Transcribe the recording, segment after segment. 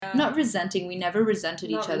Not resenting. We never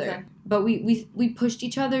resented each other. But we pushed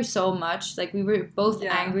each other so much. Like, we were both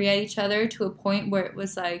angry at each other to a point where it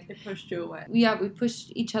was like... It pushed you away. Yeah, we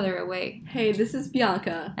pushed each other away. Hey, this is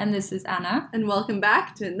Bianca. And this is Anna. And welcome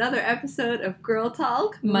back to another episode of Girl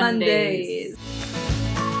Talk Mondays.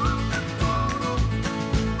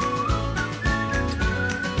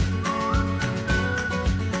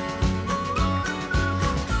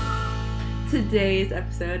 Today's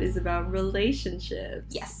episode is about relationships.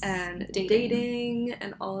 Yes. And dating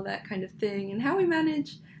and all of that kind of thing. And how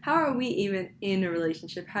are we even in a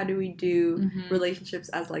relationship? How do we do relationships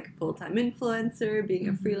as like a full-time influencer, being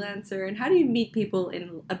a freelancer? And how do you meet people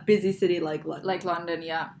in a busy city like London? Like London,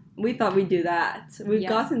 yeah. We thought we'd do that. We've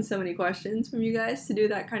gotten so many questions from you guys to do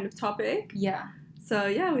that kind of topic. Yeah. So,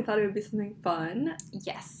 yeah, we thought it would be something fun.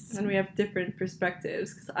 Yes. And we have different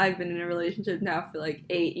perspectives, because I've been in a relationship now for like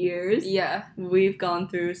 8 years. Yeah. We've gone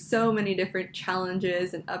through so many different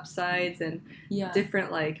challenges and upsides and different,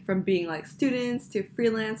 like, from being like students to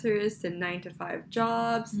freelancers to 9-to-5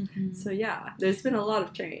 jobs. So, yeah, there's been a lot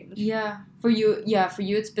of change. Yeah. For you,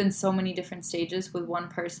 it's been so many different stages with one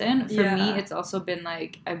person. For me, it's also been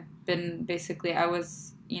like, I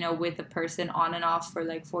was... with a person on and off for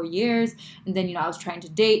like 4 years. And then, I was trying to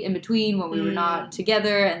date in between when we were not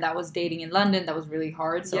together. And that was dating in London. That was really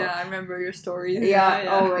hard. So yeah, I remember your stories. Yeah.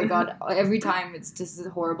 Oh my God. Every time it's just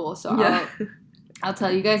horrible. So I'll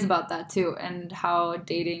tell you guys about that too, and how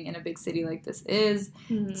dating in a big city like this is.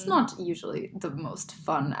 It's not usually the most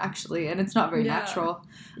fun, actually, and it's not very natural.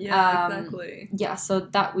 Yeah, exactly. Yeah, so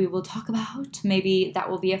that we will talk about. Maybe that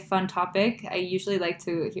will be a fun topic. I usually like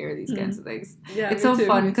to hear these kinds of things. Yeah, it's so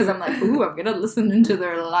fun because I'm like, ooh, I'm gonna listen into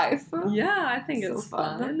their life. Yeah, I think it's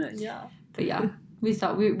fun. Yeah. But yeah. We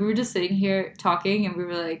thought we were just sitting here talking, and we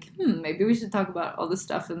were like, maybe we should talk about all the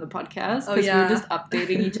stuff in the podcast. Because we were just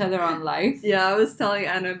updating each other on life. Yeah, I was telling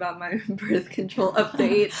Anna about my birth control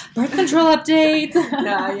update. Birth control update!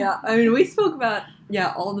 Yeah. I mean, we spoke about,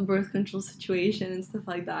 all the birth control situation and stuff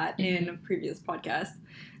like that in a previous podcast.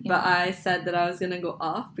 Yeah. But I said that I was going to go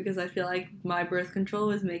off because I feel like my birth control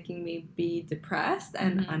was making me be depressed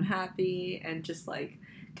and unhappy and just, like,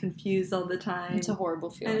 confused all the time. It's a horrible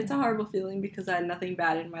feeling. And it's a horrible feeling because I had nothing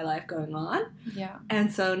bad in my life going on. Yeah. And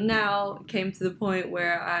so now it came to the point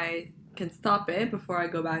where I can stop it before I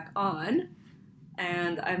go back on.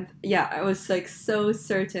 And I was like so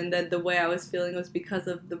certain that the way I was feeling was because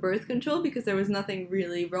of the birth control, because there was nothing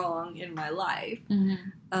really wrong in my life.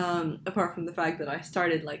 Apart from the fact that I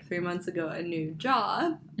started like 3 months ago a new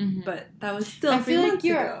job, but that was still I feel like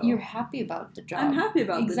you're happy about the job. I'm happy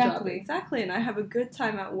about the job, exactly, and I have a good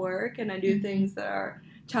time at work, and I do things that are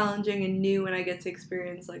challenging and new, and I get to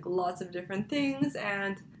experience like lots of different things,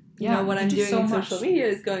 and what I'm doing in social media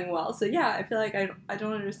is going well. So I feel like I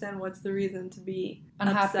don't understand what's the reason to be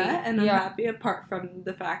upset and unhappy apart from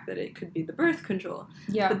the fact that it could be the birth control.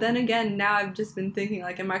 Yeah. But then again, now I've just been thinking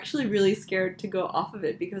like I'm actually really scared to go off of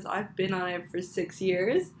it because I've been on it for 6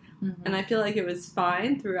 years. And I feel like it was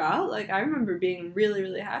fine throughout. Like I remember being really,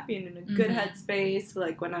 really happy and in a good headspace.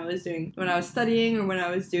 Like when I was studying or when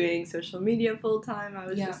I was doing social media full time, I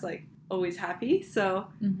was just like always happy. So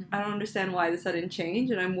I don't understand why the sudden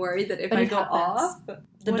change, and I'm worried that if I go off,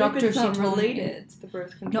 the doctor if it's not related to the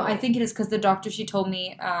birth control. No, I think it is because the doctor, she told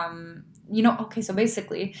me, okay, so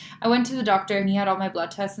basically, I went to the doctor and he had all my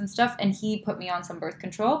blood tests and stuff, and he put me on some birth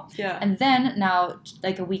control. Yeah. And then now,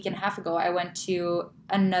 like a week and a half ago, I went to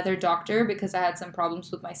another doctor because I had some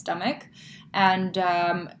problems with my stomach. And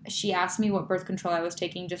she asked me what birth control I was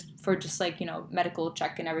taking just medical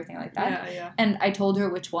check and everything like that. Yeah. And I told her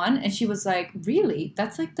which one, and she was like, really?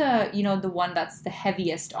 That's like the one that's the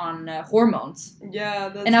heaviest on hormones. Yeah,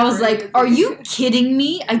 that's and I was crazy. Like, are you kidding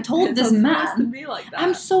me? I told this man. Supposed to be like that.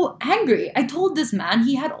 I'm so angry. I told this man,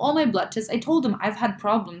 he had all my blood tests. I told him I've had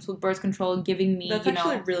problems with birth control giving me, That's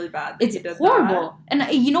actually really bad. It's horrible. That.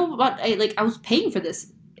 And you know what? I was paying for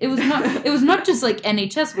this. It was not just like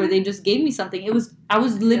NHS where they just gave me something. I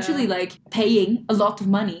was literally like paying a lot of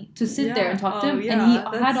money to sit there and talk to him, and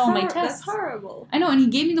he had all my tests. That's horrible. I know, and he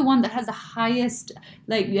gave me the one that has the highest,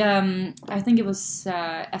 I think it was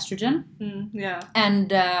estrogen. And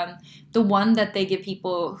the one that they give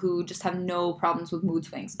people who just have no problems with mood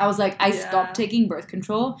swings. I was like, I stopped taking birth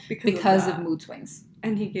control because of mood swings.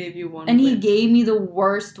 And he gave you one. And he gave me the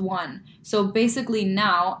worst one. So basically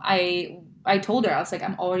now I told her, I was like,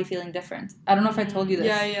 I'm already feeling different. I don't know if I told you this.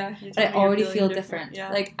 Yeah. But I already feel different.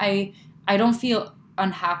 Yeah. Like, I don't feel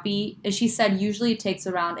unhappy. She said usually it takes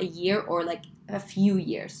around a year or like a few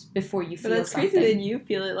years before you feel something. But that's crazy that you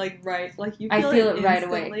feel it like right, like you feel it right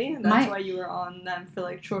away. And that's why you were on them for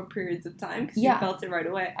like short periods of time because you felt it right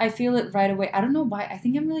away. I feel it right away. I don't know why. I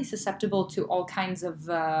think I'm really susceptible to all kinds of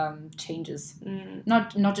changes.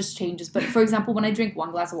 Not just changes, but for example, when I drink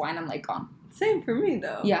one glass of wine, I'm like gone. Same for me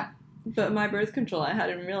though. Yeah. But my birth control, I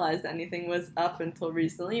hadn't realized anything was up until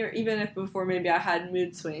recently, or even if before maybe I had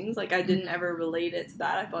mood swings, like I didn't ever relate it to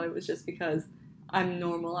that. I thought it was just because I'm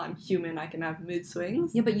normal, I'm human, I can have mood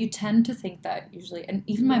swings. Yeah, but you tend to think that usually. And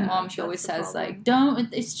even my mom, she always says, like,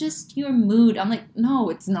 don't, it's just your mood. I'm like, no,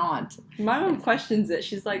 it's not. My mom questions it.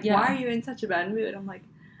 She's like, why are you in such a bad mood? I'm like,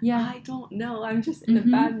 I don't know. I'm just in a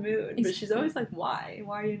bad mood. But she's always like, why?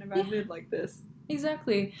 Why are you in a bad mood like this?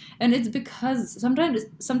 Exactly. And it's because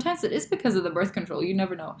sometimes it is because of the birth control. You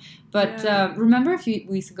never know. But remember a few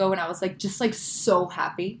weeks ago when I was like just like so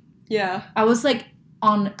happy? Yeah. I was like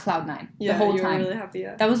on cloud nine the whole time. You were really happy,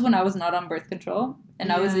 yeah. That was when I was not on birth control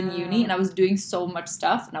and I was in uni and I was doing so much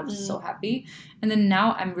stuff and I was so happy. And then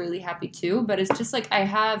now I'm really happy too, but it's just like I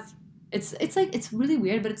have it's like it's really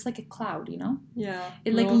weird, but it's like a cloud, you know? Yeah.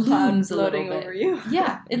 It like looms a little bit. Over you.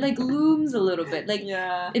 Yeah, it like looms a little bit. Like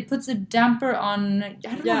it puts a damper on. I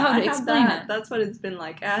don't know how to explain it. That's what it's been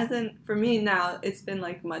like. It hasn't for me now. It's been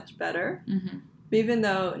like much better. Mm-hmm. But even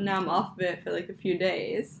though now I'm off of it for like a few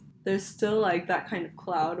days, there's still like that kind of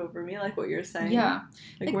cloud over me, like what you're saying. Yeah,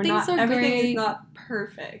 like we're not. Everything is not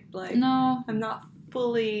perfect. Like no, I'm not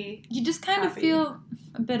fully. You just kind of feel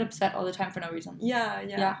a bit upset all the time for no reason.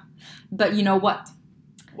 Yeah. But you know what?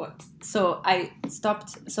 What? So I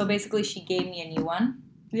stopped. So basically, she gave me a new one.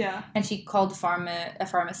 Yeah. And she called a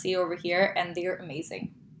pharmacy over here, and they're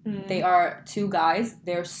amazing. Mm. They are 2 guys.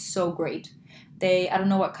 They're so great. I don't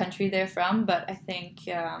know what country they're from, but I think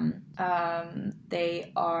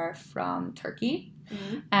they are from Turkey.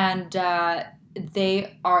 Mm. And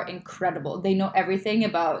they are incredible. They know everything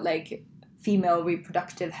about, like, female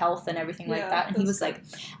reproductive health and everything like that. And he was like,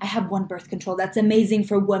 I have one birth control that's amazing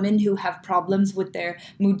for women who have problems with their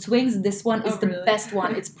mood swings. This one is the best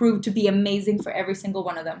one. It's proved to be amazing for every single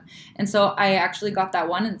one of them. And so I actually got that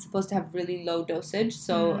one, and it's supposed to have really low dosage,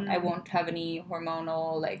 so I won't have any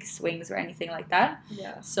hormonal like swings or anything like that.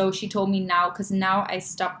 Yeah. So she told me now, because now I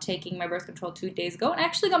stopped taking my birth control 2 days ago, and I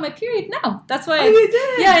actually got my period now. That's why you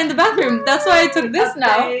did? Yeah, in the bathroom. That's why I took this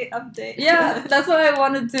Update. Yeah, that's why I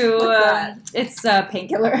wanted to. What's that? It's a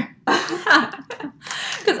painkiller.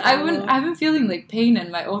 Because I've been feeling like pain in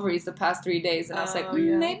my ovaries the past 3 days, and I was like,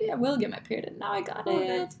 maybe I will get my period. And now I got it.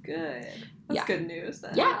 That's good. That's good news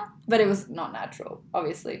then. Yeah, but it was not natural,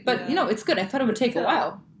 obviously. But you know, it's good. I thought it would take a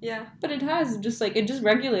while. Yeah. But it has it just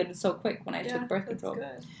regulated so quick when I took birth control.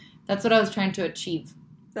 Good. That's what I was trying to achieve.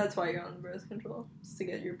 That's why you're on the birth control, just to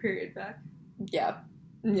get your period back. Yeah.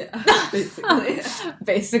 Yeah, basically.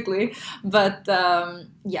 Basically. But,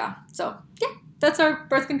 yeah. So, yeah. That's our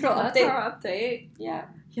birth control update. That's our update. Yeah.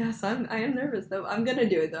 Yes, I am nervous, though. I'm going to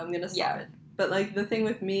do it, though. I'm going to stop it. But, like, the thing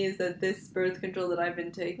with me is that this birth control that I've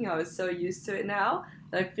been taking, I was so used to it now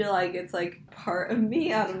that I feel like it's, like, part of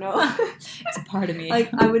me. I don't know. It's a part of me.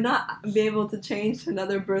 Like, I would not be able to change to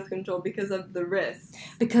another birth control because of the risk.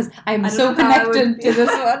 Because I'm so connected to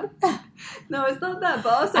this one. No, it's not that.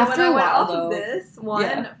 But also, when I went off of this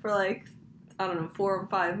one for, like, I don't know, 4 or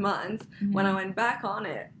 5 months, when I went back on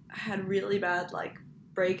it, I had really bad, like,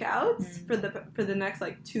 breakouts for the next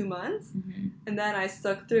like 2 months, and then I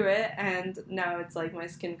stuck through it, and now it's like my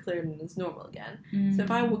skin cleared and it's normal again. So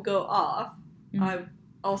if I would go off,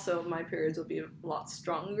 my periods will be a lot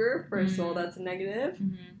stronger. First of all, that's a negative,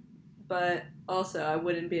 but also I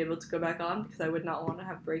wouldn't be able to go back on because I would not want to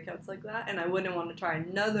have breakouts like that, and I wouldn't want to try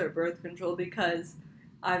another birth control because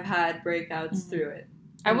I've had breakouts through it.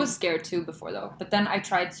 I was scared too before though, but then I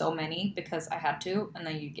tried so many because I had to, and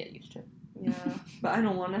then you get used to it. Yeah, but I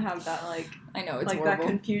don't want to have that, like, I know, it's like horrible. That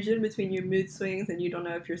confusion between your mood swings and you don't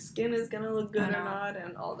know if your skin is gonna look good or not,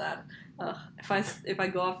 and all that. If I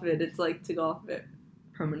go off of it, it's like to go off of it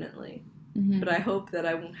permanently. But I hope that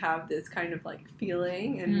I won't have this kind of like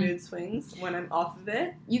feeling and mood swings when I'm off of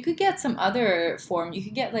it. You could get some other form. You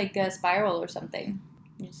could get like a spiral or something.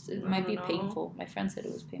 It might be painful. My friend said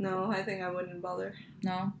it was painful. No, I think I wouldn't bother.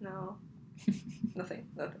 No? No. Nothing.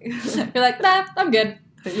 You're like, nah, I'm good.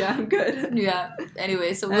 Yeah, I'm good. Yeah.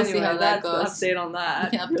 Anyway, so we'll see how that goes. That's the update on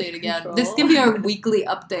that. We can update again. This can be our weekly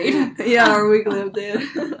update. Yeah, our weekly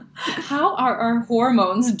update. How are our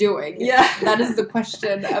hormones doing? Yeah. That is the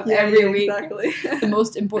question of every week. Exactly. The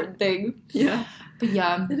most important thing. Yeah. But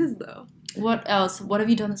yeah. It is, though. What else? What have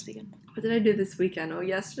you done this weekend? What did I do this weekend? Oh,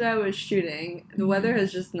 yesterday I was shooting. The weather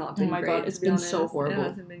has just not been great. Oh my god, it's been so horrible. It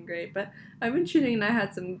hasn't been great, but I've been shooting and I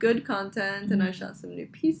had some good content and I shot some new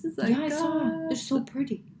pieces I saw. They're so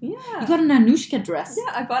pretty. Yeah. You got an Anushka dress.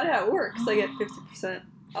 Yeah, I bought it at work, so I get 50%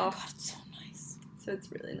 off. God, it's so nice. So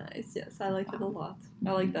it's really nice. Yes, I like it a lot.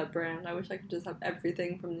 I like that brand. I wish I could just have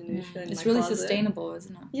everything from the Anushka in It's my really closet. Sustainable,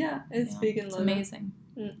 isn't it? Yeah, it's vegan. It's amazing.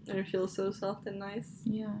 And it feels so soft and nice.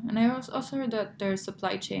 Yeah, and I also heard that their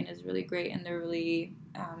supply chain is really great and they're really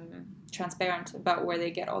transparent about where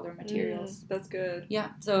they get all their materials. That's good. Yeah,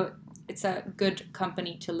 so it's a good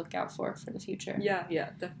company to look out for the future. Yeah,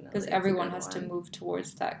 definitely. Because everyone has to move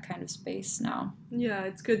towards that kind of space now. Yeah,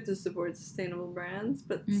 it's good to support sustainable brands,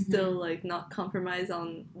 but still, like, not compromise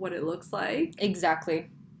on what it looks like. Exactly.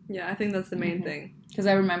 Yeah, I think that's the main thing. Because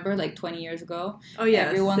I remember, like, 20 years ago,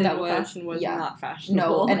 everyone that was fashion was not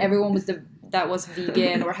fashionable. No, and everyone that was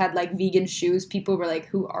vegan or had, like, vegan shoes. People were like,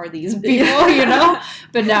 who are these people, you know?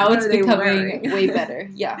 But now it's becoming way better.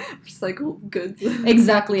 Yeah. Recycled goods.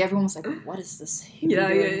 Exactly. Everyone was like, what is this hippie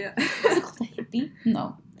doing? Yeah. Is it called a hippie?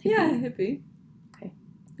 No. Hippie. Yeah, hippie. Okay.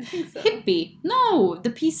 I think so. Hippie. No, the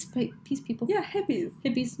peace people. Yeah, hippies.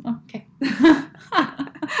 Hippies. Oh, okay.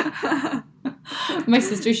 My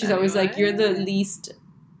sister, she's always like, you're the least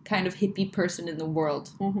kind of hippie person in the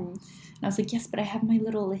world. And I was like, yes, but I have my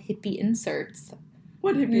little hippie inserts.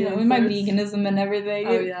 What hippie inserts? With my veganism and everything.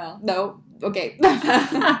 Oh, yeah. No. Okay.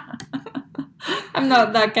 I'm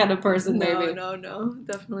not that kind of person, maybe. No.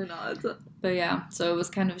 Definitely not. But yeah, so it was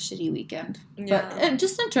kind of a shitty weekend. Yeah. But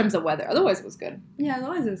just in terms of weather. Otherwise, it was good. Yeah,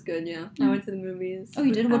 otherwise it was good, yeah. I went to the movies. Oh,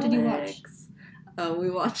 you did? What did you watch?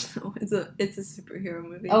 We watched. It's a superhero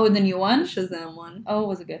movie. Oh, the new one, Shazam one. Oh,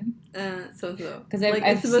 was it good? So. Because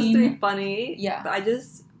it's supposed to be funny. Yeah. But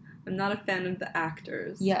I'm not a fan of the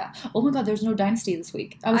actors. Yeah. Oh my god, there's no Dynasty this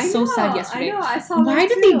week. I was so sad yesterday. I know. I saw. Why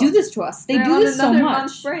did they do this to us? They do this so much.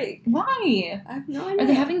 Month break. Why? I have no idea. Are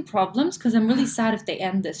they having problems? Because I'm really sad if they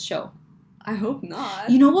end this show. I hope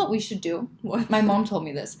not. You know what we should do? What? My mom told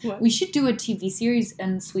me this. What? We should do a TV series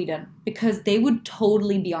in Sweden because they would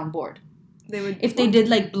totally be on board. They would. If they did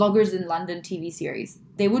like Bloggers in London TV series,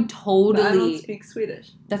 they would totally. But I don't speak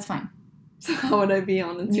Swedish. That's fine. So how would I be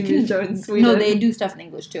on a TV show in Sweden? No, they do stuff in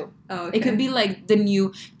English too. Oh, okay. It could be like the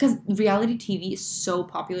new, because reality TV is so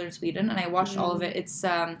popular in Sweden, and I watched all of it. It's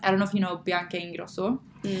I don't know if you know Bianca Ingrosso,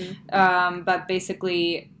 but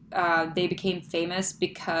basically they became famous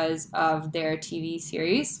because of their TV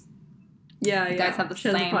series. Yeah, you guys have the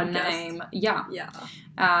same name. Yeah.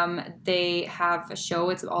 They have a show.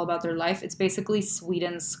 It's all about their life. It's basically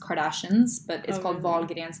Sweden's Kardashians, but it's called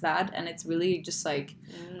Wahlgrens Värld, and it's really just like,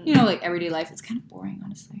 like everyday life. It's kind of boring,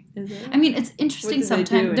 honestly. Is it? I mean, it's interesting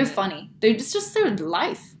sometimes. They're funny. It's just their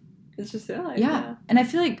life. It's just their life. Yeah, and I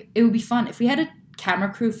feel like it would be fun if we had a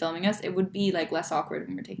camera crew filming us. It would be like less awkward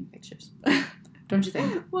when we're taking pictures. Don't you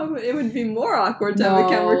think? Well, it would be more awkward to have a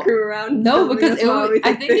camera crew around. No, because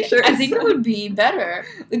I think it would be better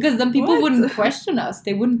because then people wouldn't question us.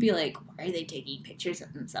 They wouldn't be like, "Why are they taking pictures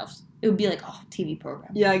of themselves?" It would be like, "Oh, TV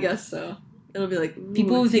program." Yeah, I guess so. It'll be like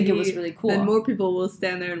people would think it was really cool. Then more people will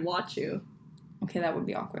stand there and watch you. Okay, that would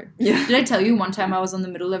be awkward. Yeah. Did I tell you one time I was in the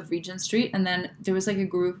middle of Regent Street and then there was like a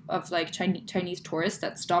group of like Chinese tourists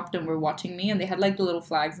that stopped and were watching me and they had like the little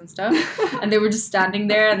flags and stuff and they were just standing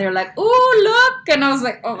there and they were like, "Oh, look!" And I was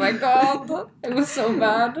like, "Oh my god, it was so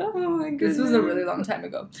bad." Oh my goodness. This was a really long time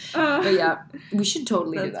ago. But yeah, we should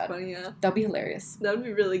totally do that. That's funny, yeah. That'd be hilarious. That would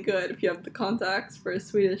be really good if you have the contacts for a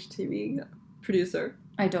Swedish TV producer.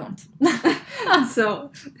 I don't.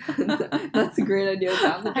 So that's a great idea.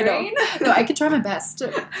 I don't. No, I could try my best.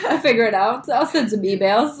 I'll figure it out. I'll send some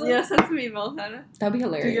emails. Yeah, send some emails, Hannah. That'd be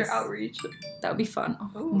hilarious. Do your outreach. That would be fun.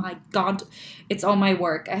 Oh my god. It's all my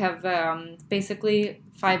work. I have basically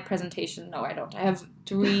 5 presentations. No, I don't. I have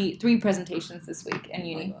three presentations this week in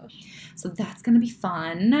uni. Oh my gosh. So that's going to be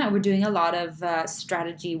fun. We're doing a lot of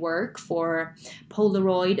strategy work for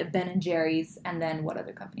Polaroid, Ben & Jerry's, and then what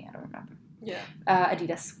other company? I don't remember. Yeah.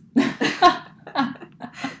 Adidas.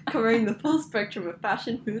 Covering the full spectrum of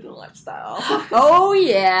fashion, food, and lifestyle. Oh,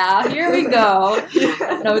 yeah. Here we go.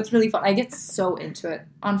 No, it's really fun. I get so into it.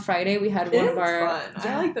 On Friday, we had one of our... Fun.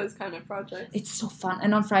 Yeah. I like those kind of projects. It's so fun.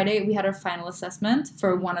 And on Friday, we had our final assessment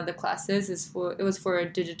for one of the classes. It was for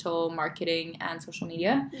digital marketing and social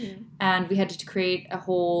media. And we had to create a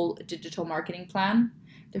whole digital marketing plan.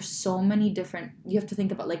 There's so many different, you have to think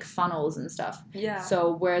about like funnels and stuff. Yeah.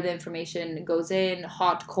 So where the information goes in,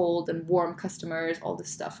 hot, cold, and warm customers, all this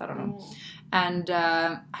stuff, I don't know. And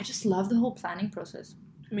I just love the whole planning process.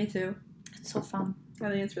 Me too. It's so fun. I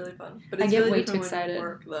think it's really fun. But it's really way too excited. When you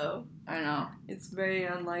work, though. I know. It's very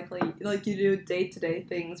unlikely. Like, you do day-to-day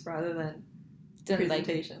things rather than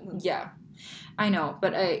presentations. Yeah. I know,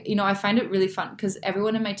 but I find it really fun because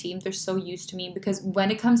everyone in my team, they're so used to me because when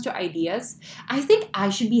it comes to ideas, I think I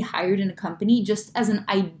should be hired in a company just as an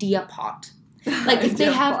idea pot. Like if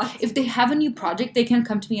they have a new project, they can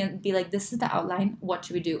come to me and be like, this is the outline, what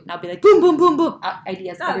should we do? And I'll be like, boom, boom, boom, boom,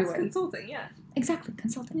 ideas everywhere. That's consulting, yeah. Exactly,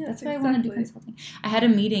 consulting. Yeah, that's why I want to do consulting. I had a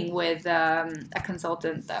meeting with a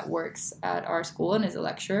consultant that works at our school and is a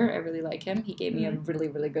lecturer. I really like him. He gave me a really,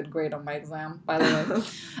 really good grade on my exam, by the way.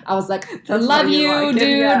 I was like, I love you, like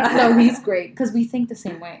dude. Yeah. No, he's great because we think the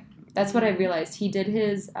same way. That's what I realized. He did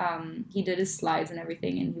his slides and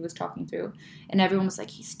everything, and he was talking through. And everyone was like,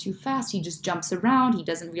 he's too fast. He just jumps around. He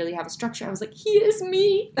doesn't really have a structure. I was like, he is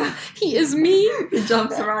me. He is me. He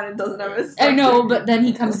jumps around and doesn't have a structure. I know, but then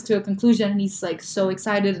he comes to a conclusion, and he's, like, so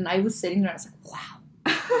excited. And I was sitting there, and I was like,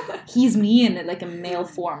 wow. He's me in, like, a male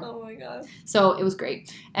form. Oh, my God. So it was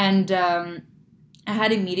great. And I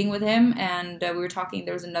had a meeting with him, and we were talking.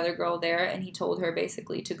 There was another girl there, and he told her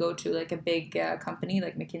basically to go to like a big company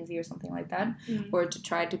like McKinsey or something like that, or to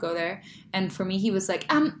try to go there. And for me, he was like,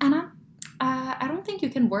 Anna, I don't think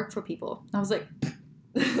you can work for people. And I was like,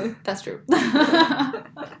 that's true.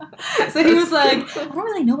 So he was like, I don't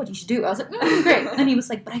really know what you should do. I was like, great. And he was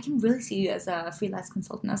like, but I can really see you as a freelance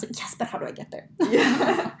consultant. I was like, yes, but how do I get there?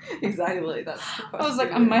 Yeah, exactly. That's the question. I was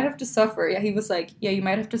like, I might have to suffer. Yeah, he was like, yeah, you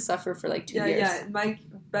might have to suffer for like 2 years. Yeah, it might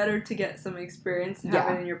be better to get some experience and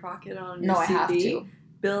have it in your pocket on your CV. I have to.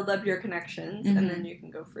 Build up your connections, and then you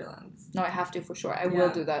can go freelance. No, I have to for sure. I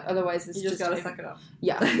will do that. Otherwise, it's you just gotta suck it up.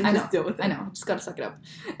 Yeah, I know. Deal with it. I know. Just gotta suck it up.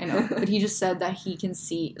 I know. But he just said that he can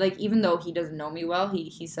see, like, even though he doesn't know me well,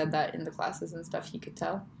 he said that in the classes and stuff he could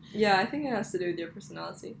tell. Yeah, I think it has to do with your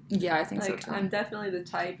personality. Yeah, I think so too. I'm definitely the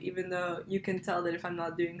type, even though you can tell that if I'm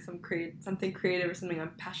not doing something creative or something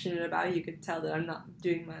I'm passionate about, you could tell that I'm not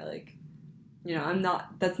doing my, like,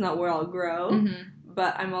 that's not where I'll grow. Mm-hmm.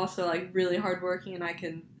 But I'm also, like, really hardworking, and I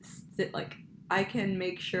can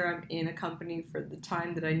make sure I'm in a company for the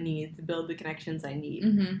time that I need to build the connections I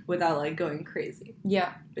need without, like, going crazy.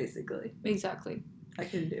 Yeah. Basically. Exactly. I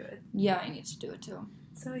can do it. Yeah, I need to do it too.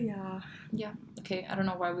 So, yeah. Yeah. Okay, I don't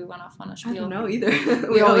know why we went off on a spiel. I don't know either.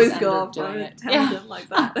 we always go off on a tangent like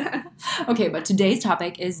that. Okay, but today's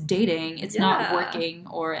topic is dating. It's not working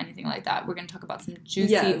or anything like that. We're going to talk about some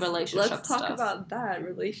juicy relationship stuff. Let's talk about that,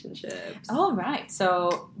 relationships. All right.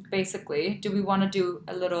 So, basically, do we want to do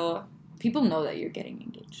a little... People know that you're getting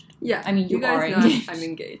engaged. Yeah. I mean, you are engaged. I'm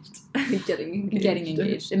engaged. Getting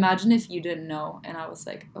engaged. Imagine if you didn't know and I was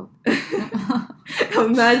like, oh.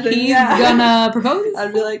 Imagine. He's gonna propose?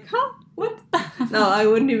 I'd be like, huh? What? No, I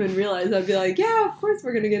wouldn't even realize. I'd be like, yeah, of course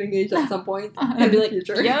we're gonna get engaged at some point. I'd be like,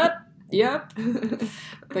 yep.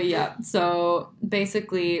 But yeah, so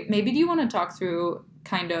basically, maybe do you want to talk through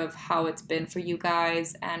kind of how it's been for you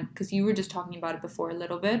guys, and because you were just talking about it before a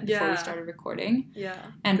little bit before we started recording,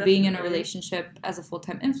 and definitely. Being in a relationship as a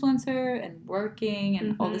full-time influencer and working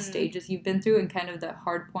and all the stages you've been through and kind of the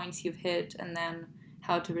hard points you've hit and then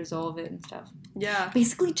how to resolve it and stuff. Yeah,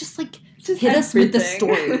 basically just hit us with the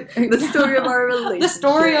story. The story of our relationship, the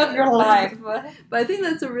story of your life. But I think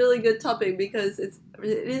that's a really good topic because it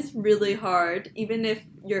is really hard even if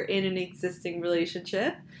you're in an existing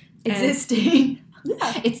relationship. Yeah.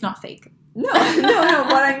 It's not fake. No.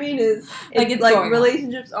 What I mean is,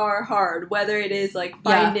 relationships are hard. Whether it is like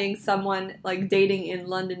finding someone, like dating in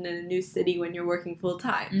London in a new city when you're working full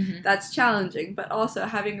time, that's challenging. But also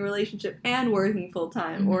having a relationship and working full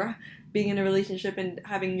time, or being in a relationship and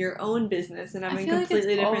having your own business and having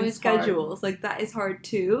completely different schedules, like that is hard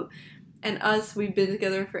too. And we've been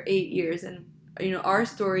together for 8 years, and our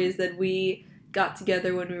story is that we got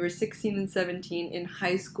together when we were 16 and 17 in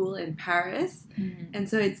high school in Paris. And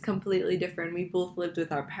so it's completely different. We both lived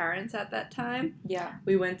with our parents at that time. Yeah.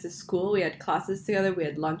 We went to school. We had classes together. We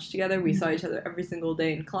had lunch together. We saw each other every single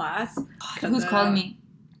day in class. Who's calling me?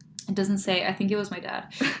 It doesn't say. I think it was my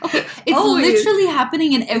dad. Okay, it's literally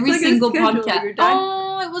happening in every single podcast.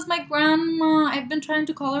 Oh, it was my grandma. I've been trying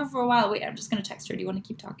to call her for a while. Wait, I'm just going to text her. Do you want to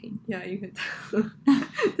keep talking? Yeah, you can.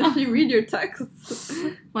 Did she read your texts?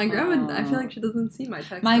 My grandma, I feel like she doesn't see my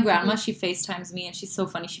texts. My grandma, she FaceTimes me, and she's so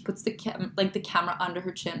funny. She puts the camera under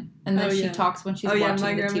her chin, and then she talks when she's watching the TV.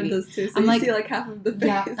 My grandma does too. So I'm you see like half of the face.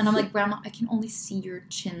 Yeah, and I'm like, Grandma, I can only see your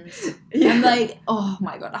chins. I'm like, oh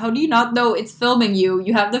my god, how do you not know it's filming you?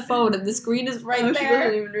 You have the phone, and the screen is right there. She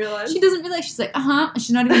doesn't even realize. She doesn't realize. She's like, and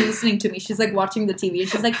she's not even listening to me. She's like watching the TV, and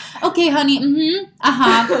she's like, okay, honey, and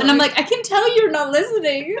I'm like, I can tell you're not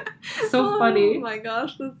listening. So funny. Oh my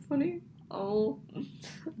gosh, that's funny. Oh.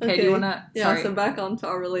 Okay, do you wanna... Yeah, so back onto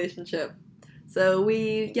our relationship. So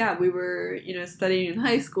we were, studying in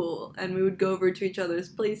high school, and we would go over to each other's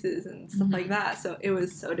places and stuff like that. So it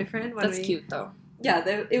was so different. That's cute, though. Yeah,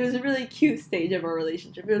 it was a really cute stage of our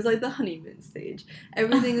relationship. It was like the honeymoon stage.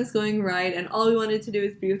 Everything was going right, and all we wanted to do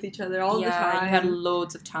was be with each other all the time. Yeah, we had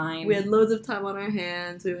loads of time. We had loads of time on our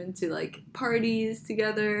hands. We went to, like, parties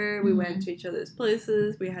together. We went to each other's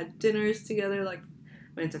places. We had dinners together, like,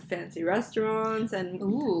 went to fancy restaurants, and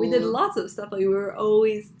we did lots of stuff. Like, we were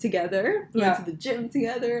always together. We went to the gym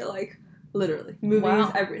together, like, literally.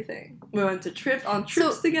 Movies, everything. We went to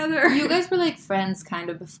trips together. You guys were, like, friends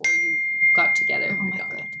kind of before you got together. Oh my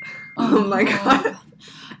god. Oh my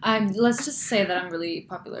god. Let's just say that I'm really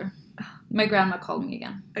popular. My grandma called me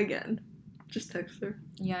again. Again. Just text her.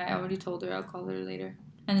 Yeah, I already told her I'll call her later.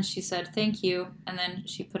 And then she said, thank you. And then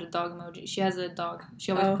she put a dog emoji. She has a dog.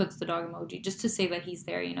 She always puts the dog emoji just to say that he's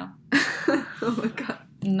there, you know? Oh my god.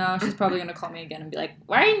 No, she's probably going to call me again and be like,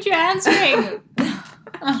 why aren't you answering?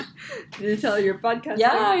 Did you tell her your podcast?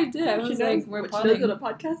 Yeah, I did. I was like, we're potting. She knows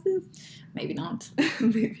what a podcast is? Maybe not.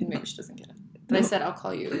 Maybe she doesn't get it. But I said I'll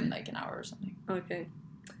call you in like an hour or something. Okay.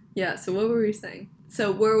 Yeah, so what were we saying?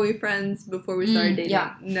 So were we friends before we started dating?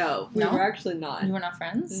 Yeah. No, we were actually not. You were not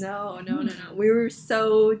friends? No. We were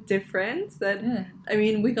so different that, I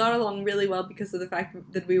mean, we got along really well because of the fact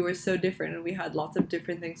that we were so different, and we had lots of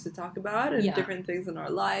different things to talk about and different things in our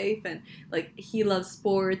life. And, like, he loves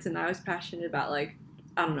sports, and I was passionate about, like,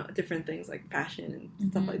 I don't know, different things like fashion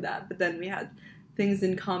and stuff like that. But then we had things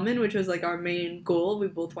in common, which was like our main goal. We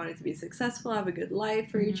both wanted to be successful, have a good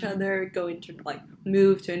life for each other,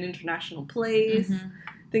 move to an international place,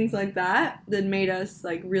 things like that made us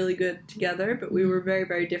like really good together. But we were very,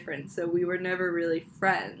 very different, so we were never really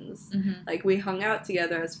friends. Like, we hung out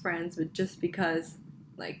together as friends, but just because,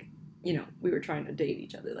 like, we were trying to date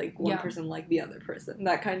each other, like one person liked the other person,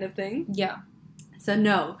 that kind of thing. Yeah. So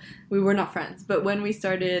no, we were not friends. But once we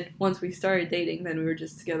started dating, then we were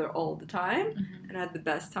just together all the time and had the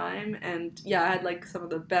best time. And yeah, I had like some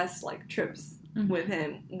of the best like trips with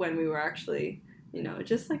him when we were actually,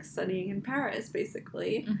 just like studying in Paris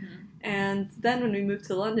basically. And then when we moved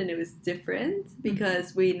to London, it was different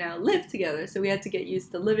because we now live together. So we had to get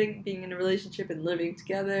used to being in a relationship and living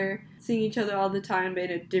together, seeing each other all the time, but in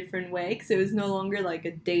a different way. Because it was no longer like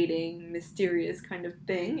a dating, mysterious kind of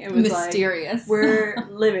thing. It was mysterious. Like, we're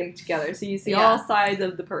living together. So you see all sides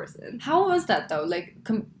of the person. How was that though? Like,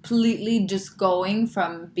 completely just going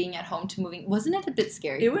from being at home to moving. Wasn't it a bit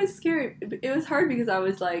scary? It was scary. It was hard because I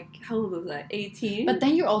was like, how old was I? 18? But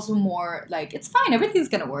then you're also more like, it's fine. Everything's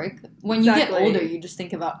going to work. When you get older, you just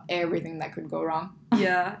think about everything that could go wrong.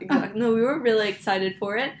 Yeah, exactly. No, we were really excited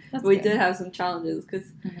for it. We did have some challenges because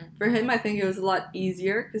for him, I think it was a lot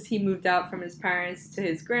easier because he moved out from his parents to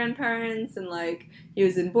his grandparents, and like he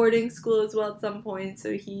was in boarding school as well at some point.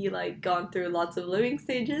 So he like gone through lots of living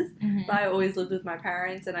stages. But I always lived with my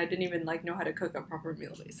parents, and I didn't even like know how to cook a proper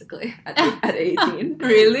meal basically at 18.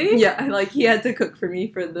 Really? Yeah, like he had to cook for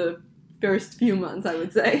me for the first few months, I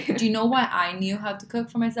would say. Do you know why I knew how to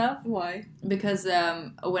cook for myself? Why? Because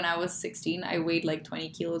when I was 16, I weighed like 20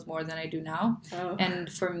 kilos more than I do now. Oh.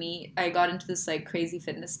 And for me, I got into this like crazy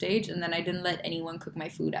fitness stage, and then I didn't let anyone cook my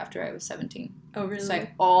food after I was 17. Oh, really? So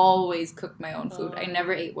I always cooked my own food. I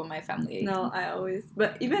never ate what my family ate. No,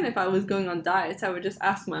 but even if I was going on diets, I would just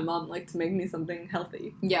ask my mom like to make me something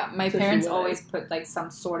healthy. Yeah, my parents always put like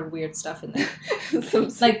some sort of weird stuff in there.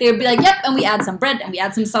 Like they would be like, yep, and we add some bread, and we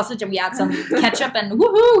add some sausage, and we add some ketchup, and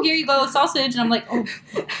woohoo, here you go, sausage. And I'm like, oh,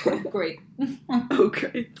 great. Oh,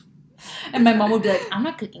 great. And my mom would be like, I'm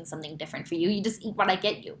not cooking something different for you. You just eat what I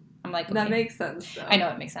get you. I'm like, okay. That makes sense, though. I know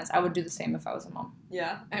it makes sense. I would do the same if I was a mom.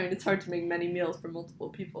 Yeah. I mean, it's hard to make many meals for multiple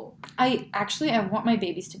people. I want my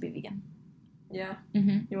babies to be vegan. Yeah?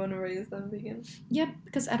 Mm-hmm. You want to raise them vegan? Yeah,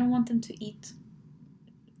 because I don't want them to eat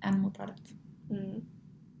animal products. Mm.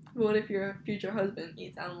 What if your future husband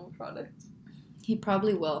eats animal products? He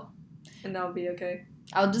probably will. And that'll be okay?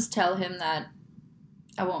 I'll just tell him that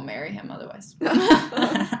I won't marry him otherwise.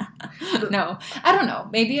 No, I don't know.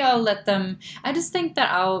 Maybe I'll let them... I just think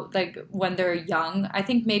that when they're young, I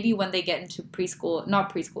think maybe when they get into preschool,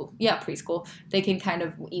 they can kind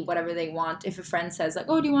of eat whatever they want. If a friend says, like,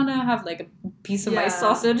 oh, do you want to have, like, a piece of my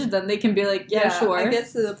sausage? Then they can be like, yeah, sure. I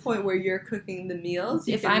guess to the point where you're cooking the meals,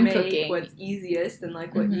 you can make what's easiest and,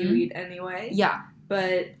 like, what you eat anyway. Yeah.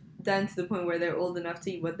 But then to the point where they're old enough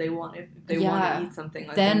to eat what they want, if they want to eat something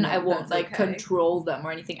like then I won't like control them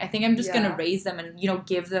or anything. I think I'm just gonna raise them and, you know,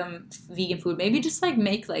 give them vegan food. Maybe just like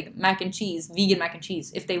make like mac and cheese, vegan mac and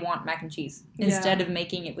cheese, if they want mac and cheese, instead of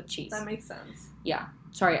making it with cheese. That makes sense. Yeah.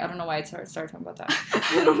 Sorry, I don't know why I started talking about that.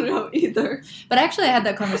 I don't know either. But actually, I had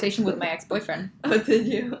that conversation with my ex-boyfriend. Oh, did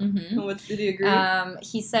you? Mm-hmm. What did he agree?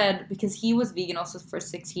 He said, because he was vegan also for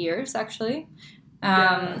 6 years, actually.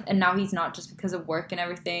 And now he's not, just because of work and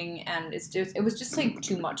everything. And it was just like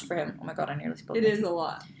too much for him. Oh my god, I nearly spilled it. It is a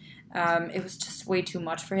lot. It was just way too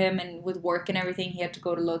much for him. And with work and everything, he had to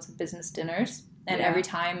go to loads of business dinners. And every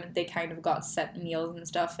time they kind of got set meals and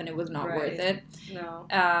stuff, and it was not worth it. No.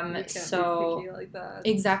 So be picky like that.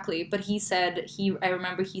 Exactly. But I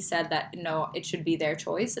remember he said that no, it should be their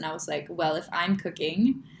choice, and I was like, well, if I'm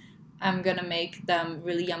cooking, I'm gonna make them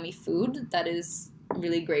really yummy food that is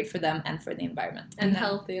really great for them and for the environment. And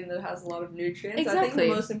healthy, and that has a lot of nutrients. Exactly. I think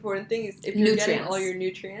the most important thing is if you're getting all your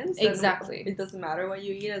nutrients, exactly, it doesn't matter what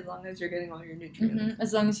you eat as long as you're getting all your nutrients. Mm-hmm.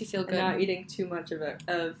 As long as you feel good. And not eating too much of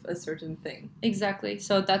a certain thing. Exactly.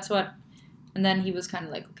 So that's what... And then he was kind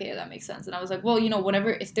of like, okay, that makes sense. And I was like, well, you know,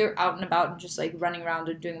 whatever, if they're out and about and just like running around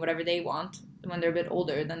and doing whatever they want, when they're a bit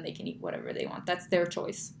older, then they can eat whatever they want. That's their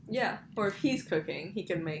choice. Yeah. Or if he's cooking, he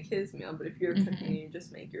can make his meal. But if you're cooking, you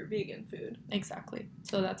just make your vegan food. Exactly.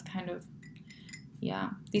 So that's kind of...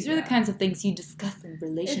 Yeah. These are the kinds of things you discuss in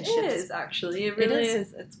relationships. It is, actually. It really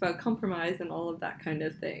is. It's about compromise and all of that kind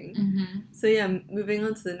of thing. Mm-hmm. So, yeah, moving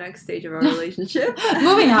on to the next stage of our relationship.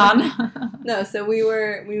 Moving on. No, so we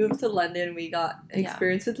moved to London. We got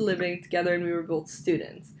experience with living together, and we were both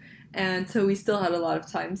students. And so we still had a lot of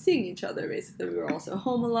time seeing each other, basically. We were also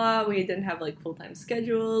home a lot. We didn't have, like, full-time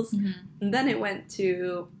schedules. Mm-hmm. And then it went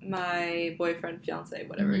to my boyfriend, fiancé,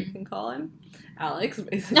 whatever you can call him. Alex,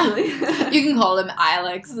 basically. You can call him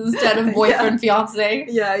Alex instead of boyfriend, fiancé.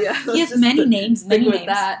 Yeah. He has many names, many names.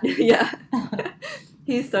 That. Yeah.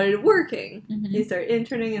 He started working. Mm-hmm. He started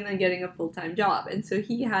interning and then getting a full-time job. And so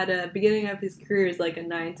he had a beginning of his career as like a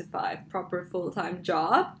 9-to-5 proper full-time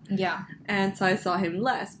job. Yeah. And so I saw him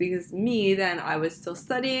less because then I was still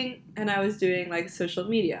studying and I was doing like social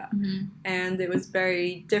media. Mm-hmm. And it was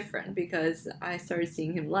very different because I started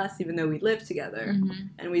seeing him less even though we lived together. Mm-hmm.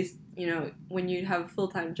 And we, you know, when you have a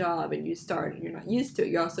full-time job and you start and you're not used to it,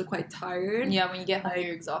 you're also quite tired. Yeah, when you get home,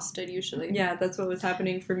 you're exhausted usually. Yeah, that's what was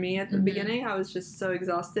happening for me at the beginning. I was just so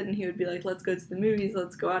exhausted, and he would be like, let's go to the movies,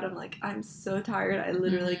 let's go out. I'm like, I'm so tired, I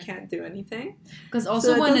literally can't do anything. Because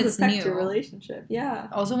also when it's new, your relationship. Yeah.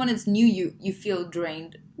 Also when it's new, you feel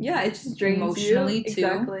drained. Yeah, it just drains emotionally you. too.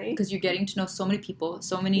 Exactly. Because you're getting to know so many people,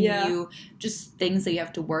 so many new just things that you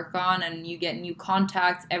have to work on, and you get new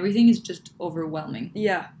contacts. Everything is just overwhelming.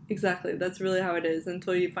 Yeah, exactly. That's really how it is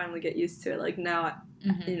until you finally get used to it. Like now,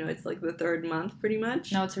 you know, it's like the third month pretty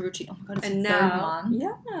much. Now it's a routine. Oh my god, it's the third month.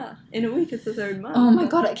 Yeah, in a week it's the third month. Oh my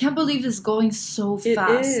god, I can't believe it's going so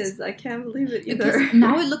fast. It is. I can't believe it either. Because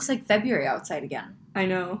now it looks like February outside again. I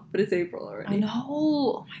know, but it's April already. I know.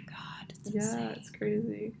 Oh my god. It's insane. It's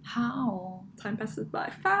crazy. How? Time passes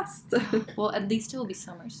by fast. Well, at least it will be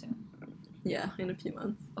summer soon. Yeah, in a few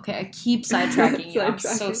months. Okay, I keep sidetracking you. I'm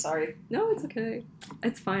so sorry. No, it's okay.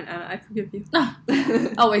 It's fine, Anna. I forgive you.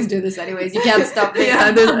 Always do this anyways. You can't stop me.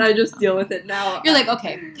 Yeah, I just deal with it now. You're like,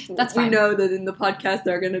 okay, that's fine. We know that in the podcast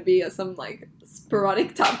there are going to be some, like,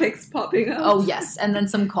 sporadic topics popping up. Oh, yes. And then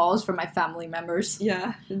some calls from my family members.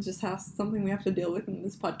 Yeah, it just has something we have to deal with in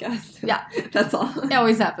this podcast. Yeah. That's all. It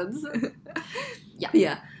always happens.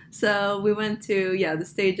 Yeah. So we went to, the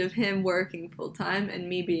stage of him working full-time and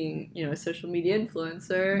me being, a social media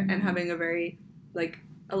influencer and having a very,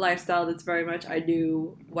 a lifestyle that's very much I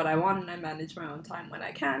do what I want and I manage my own time when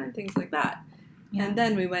I can and things like that. Yeah. And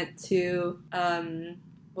then we went to,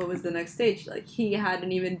 what was the next stage? Like, he had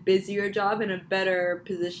an even busier job and a better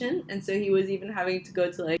position. And so he was even having to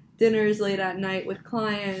go to, dinners late at night with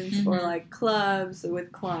clients or, clubs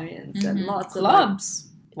with clients and lots of clubs.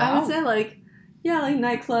 Wow. I would say,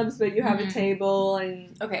 nightclubs, but you have a table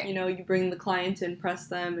and, you bring the client to impress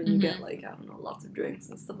them and you get, lots of drinks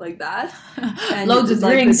and stuff like that. And loads of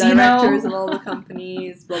drinks, the directors of all the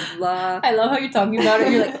companies, blah, blah, blah. I love how you're talking about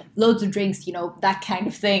it. You're like, loads of drinks, that kind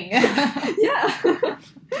of thing. Yeah.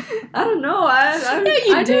 I don't know.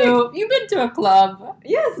 I do. You've been to a club.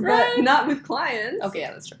 Yes, right? But not with clients. Okay,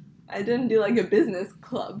 yeah, that's true. I didn't do, a business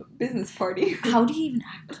party. How do you even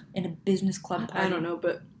act in a business club party? I don't know,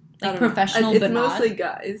 but... professional, but not. It's mostly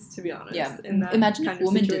guys, to be honest. Yeah. Imagine if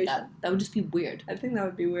women did that. That would just be weird. I think that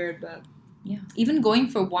would be weird, but... Yeah. Even going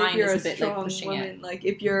for wine is a bit, pushing woman,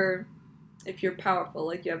 it. If you're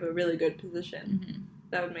powerful, you have a really good position,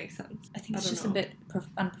 that would make sense. I think it's just a bit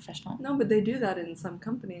unprofessional. No, but they do that in some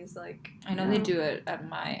companies. Like I know they do it at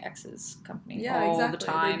my ex's company all the exactly.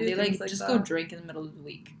 time. They just go drink in the middle of the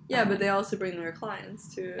week. Yeah, but they also bring their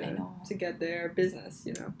clients to get their business.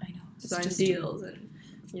 You know, I know. Sign deals, and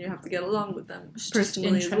you have to get along with them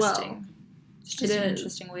personally as well. It's just an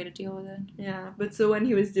interesting way to deal with it. Yeah, but so when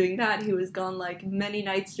he was doing that, he was gone, like, many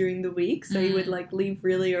nights during the week. So he would, like, leave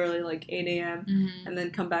really early, like, 8 a.m. And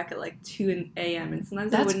then come back at, like, 2 a.m. And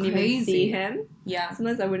sometimes I wouldn't even see him. Yeah.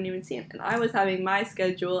 Sometimes I wouldn't even see him. And I was having my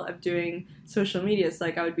schedule of doing social media. So,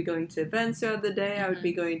 like, I would be going to events throughout the day. I would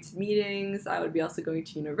be going to meetings. I would be also going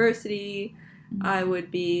to university. I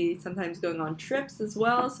would be sometimes going on trips as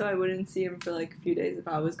well, so I wouldn't see him for like a few days if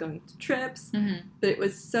I was going to trips. But it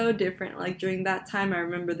was so different. Like during that time, I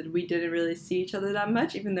remember that we didn't really see each other that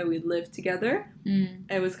much, even though we lived together.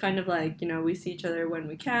 It was kind of like, you know, we see each other when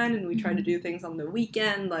we can, and we try to do things on the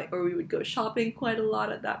weekend, like, or we would go shopping quite a lot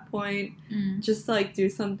at that point, just like do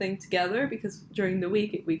something together, because during the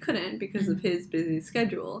week we couldn't because of his busy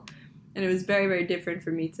schedule. And it was very, very different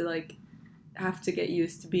for me to like have to get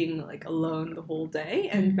used to being like alone the whole day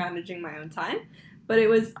and managing my own time. But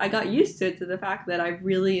I got used to it, to the fact that I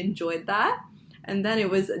really enjoyed that. And then it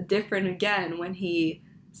was different again when he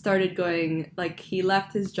started going, like, he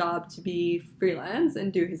left his job to be freelance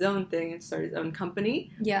and do his own thing and start his own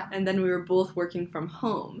company. Yeah. And then we were both working from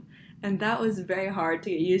home. And that was very hard to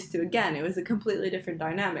get used to. Again, it was a completely different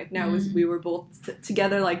dynamic. Now we were both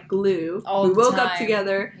together like glue. We woke up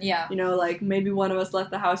together. Yeah. You know, like maybe one of us left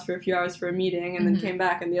the house for a few hours for a meeting and then came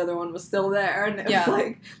back and the other one was still there. And it was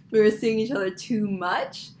like we were seeing each other too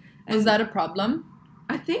much. And was that a problem?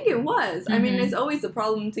 I think it was. I mean, it's always a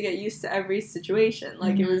problem to get used to every situation.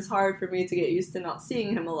 Like, it was hard for me to get used to not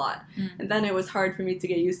seeing him a lot. And then it was hard for me to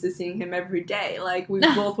get used to seeing him every day. Like, we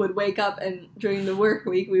both would wake up, and during the work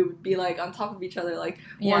week, we would be, like, on top of each other. Like,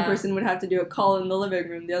 one person would have to do a call in the living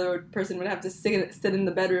room. The other person would have to sit in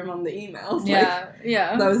the bedroom on the emails. Yeah,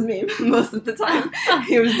 like, that was me most of the time.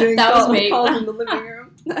 He was doing calls in the living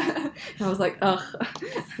room. I was like, ugh.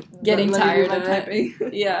 Getting tired of typing.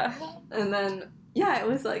 Yeah. And then... yeah, it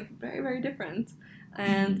was, like, very, very different.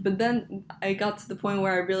 And but then I got to the point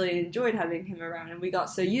where I really enjoyed having him around, and we got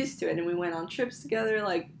so used to it, and we went on trips together,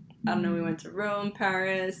 like, I don't know, we went to Rome,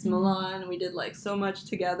 Paris, Milan, we did, like, so much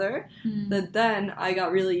together, that then I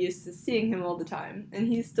got really used to seeing him all the time. And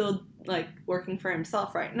he's still, like, working for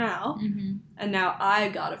himself right now, and now I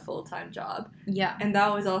got a full-time job. Yeah. And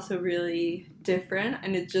that was also really different,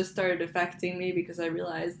 and it just started affecting me because I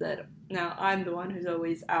realized that now I'm the one who's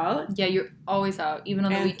always out. Yeah, you're always out, even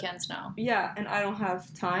on the weekends now. Yeah, and I don't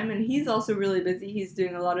have time, and he's also really busy. He's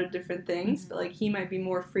doing a lot of different things, but, like, he might be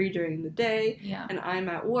more free during the day, and I'm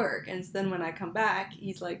at work. And so then when I come back,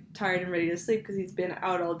 he's, like, tired and ready to sleep because he's been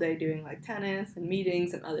out all day doing, like, tennis and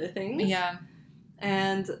meetings and other things. Yeah.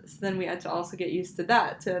 And so then we had to also get used to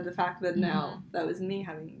that, to the fact that now that was me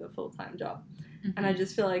having the full-time job. And I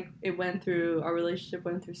just feel like our relationship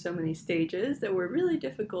went through so many stages that were really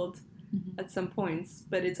difficult at some points,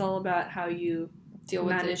 but it's all about how you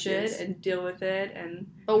manage it and deal with it and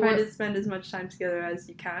try to spend as much time together as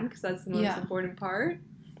you can, because that's the most important part.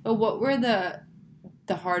 But what were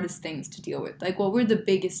the hardest things to deal with? Like, what were the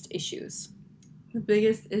biggest issues? The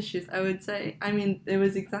biggest issues, I would say, I mean, it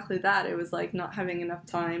was exactly that. It was, like, not having enough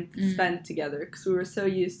time to spend together, because we were so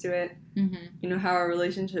used to it. You know, how our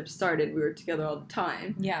relationship started, we were together all the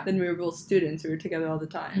time. Yeah. Then we were both students, we were together all the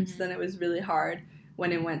time. So then it was really hard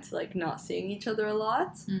when it went to, like, not seeing each other a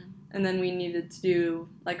lot. And then we needed to do,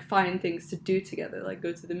 like, find things to do together, like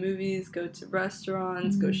go to the movies, go to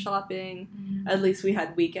restaurants, go shopping. At least we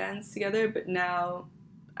had weekends together, but now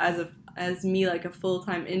as me, like, a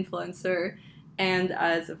full-time influencer, and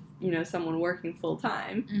as someone working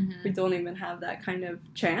full-time, we don't even have that kind of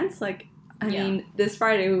chance. Like, I mean, this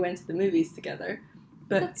Friday we went to the movies together,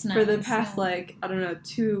 but for the past, like, I don't know,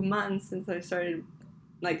 2 months since I started,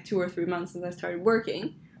 like 2 or 3 months since I started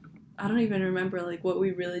working, I don't even remember, like, what we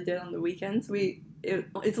really did on the weekends.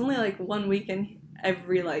 It's only, like, one weekend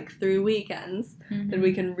every, like, 3 weekends that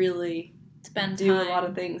we can really do a lot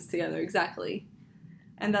of things together. Exactly.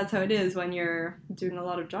 And that's how it is when you're doing a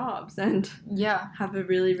lot of jobs and have a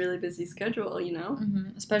really, really busy schedule, you know?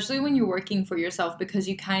 Especially when you're working for yourself, because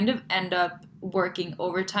you kind of end up working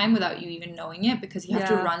overtime without you even knowing it, because you have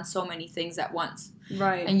to run so many things at once.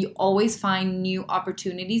 Right. And you always find new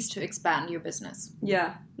opportunities to expand your business.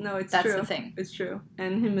 Yeah. No, it's true. That's the thing. It's true.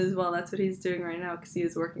 And him as well. That's what he's doing right now, because he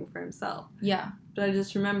is working for himself. Yeah. But I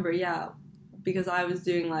just remember, because I was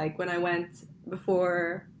doing, like, when I went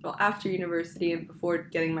after university and before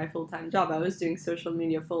getting my full-time job, I was doing social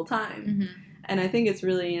media full-time. Mm-hmm. And I think it's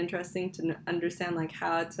really interesting to understand like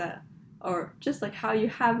how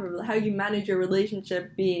you manage your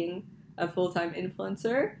relationship being a full-time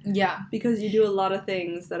influencer. Yeah. Because you do a lot of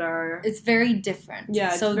things that are... It's very different.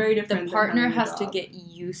 Yeah, so it's very different. The partner has to get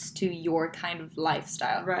used to your kind of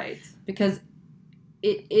lifestyle. Right. Because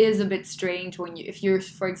it is a bit strange if you're,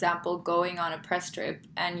 for example, going on a press trip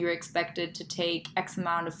and you're expected to take X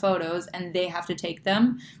amount of photos and they have to take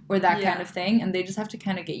them or that kind of thing, and they just have to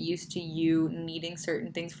kind of get used to you needing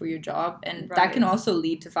certain things for your job, and that can also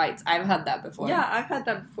lead to fights. I've had that before. Yeah, I've had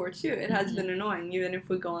that before too. It has been annoying. Even if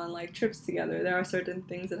we go on like trips together, there are certain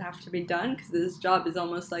things that have to be done because this job is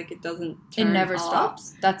almost like it doesn't turn It never off.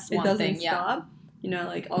 stops. That's one thing, It doesn't stop. You know,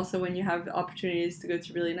 like, also when you have opportunities to go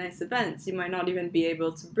to really nice events, you might not even be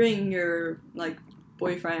able to bring your, like,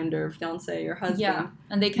 boyfriend or fiancé or husband. Yeah,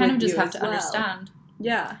 and they kind of just have to understand.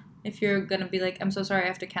 Yeah. If you're going to be like, I'm so sorry, I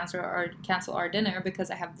have to cancel our dinner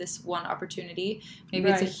because I have this one opportunity.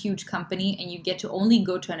 Maybe it's a huge company and you get to only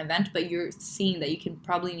go to an event, but you're seeing that you can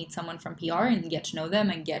probably meet someone from PR and get to know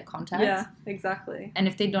them and get contacts. Yeah, exactly. And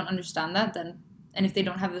if they don't understand that, and if they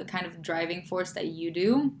don't have the kind of driving force that you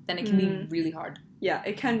do, then it can be really hard. Yeah,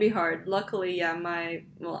 it can be hard. Luckily,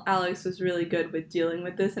 Alex was really good with dealing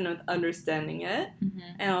with this and with understanding it. Mm-hmm.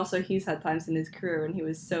 And also, he's had times in his career when he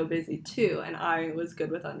was so busy too, and I was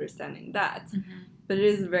good with understanding that. Mm-hmm. But it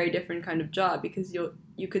is a very different kind of job because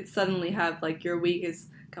you could suddenly have, like, your week is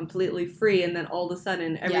completely free, and then all of a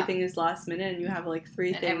sudden everything is last minute, and you have, like,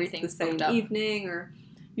 three things the same evening, or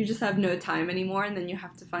you just have no time anymore, and then you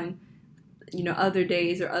have to find... other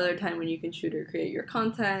days or other time when you can shoot or create your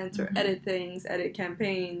content or edit things, edit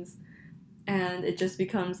campaigns. And it just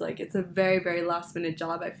becomes like, it's a very, very last minute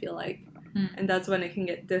job, I feel like. And that's when it can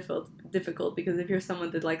get difficult because if you're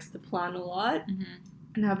someone that likes to plan a lot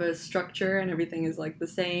and have a structure and everything is like the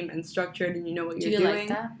same and structured and you know what you're doing. Do you like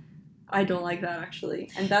that? I don't like that,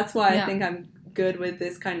 actually. And that's why I think I'm good with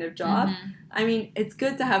this kind of job. I mean, it's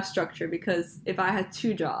good to have structure because if I had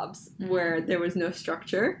two jobs where there was no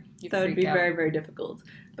structure, that would be very, very difficult.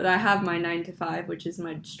 But I have my 9 to 5, which is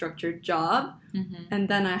my structured job. And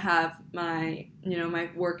then I have my, my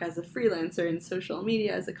work as a freelancer in social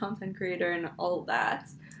media, as a content creator and all that.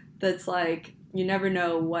 That's like, you never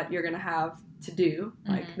know what you're going to have to do,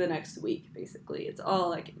 like, the next week, basically. It's all,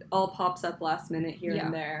 like, it all pops up last minute here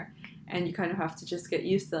and there. And you kind of have to just get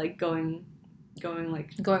used to, like, going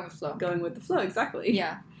with flow. Going with the flow, exactly.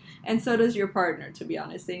 Yeah. And so does your partner, to be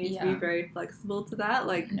honest. They need to be very flexible to that.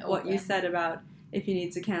 Like what you said about if you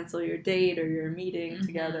need to cancel your date or your meeting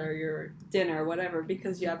together or your dinner or whatever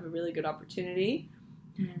because you have a really good opportunity.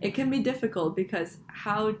 It can be difficult because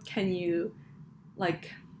how can you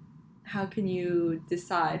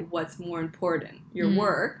decide what's more important? Your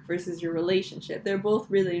work versus your relationship. They're both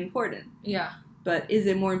really important. Yeah. But is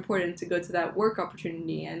it more important to go to that work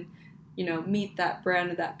opportunity and meet that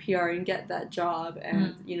brand or that PR and get that job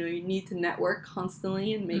and, you need to network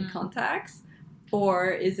constantly and make contacts? Or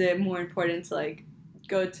is it more important to, like,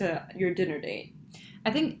 go to your dinner date?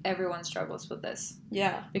 I think everyone struggles with this.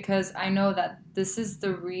 Yeah. Because I know that this is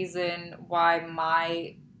the reason why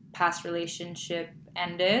my past relationship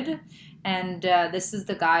ended. And this is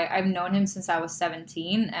the guy, I've known him since I was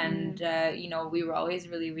 17. And, we were always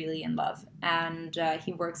really, really in love. And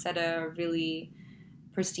he works at a really...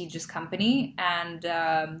 prestigious company, and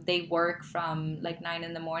they work from like 9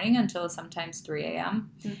 in the morning until sometimes 3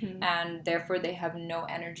 a.m. And therefore they have no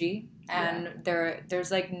energy and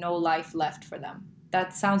there's like no life left for them.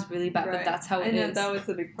 That sounds really bad, but that's how it is. That was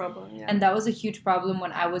a big problem, yeah. And that was a huge problem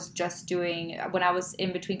when I was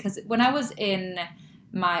in between, because when I was in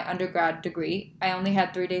my undergrad degree, I only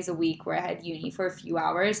had 3 days a week where I had uni for a few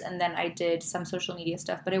hours, and then I did some social media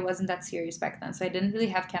stuff, but it wasn't that serious back then, so I didn't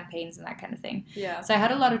really have campaigns and that kind of thing. Yeah. So I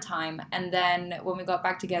had a lot of time, and then when we got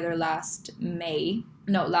back together last May,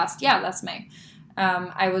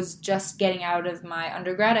 I was just getting out of my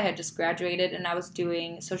undergrad. I had just graduated, and I was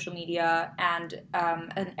doing social media and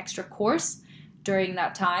an extra course during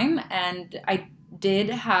that time, and I did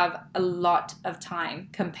have a lot of time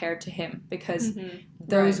compared to him because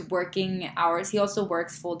those working hours, he also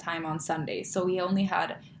works full-time on Sundays, so he only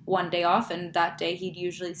had one day off, and that day he'd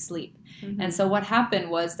usually sleep. And so what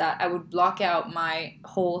happened was that I would block out my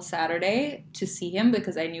whole Saturday to see him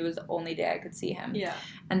because I knew it was the only day I could see him. Yeah.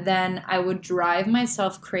 And then I would drive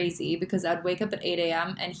myself crazy because I'd wake up at 8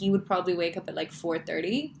 a.m. and he would probably wake up at like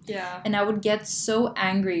 4:30. Yeah. And I would get so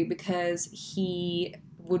angry because he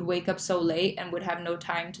would wake up so late and would have no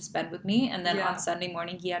time to spend with me. And then on Sunday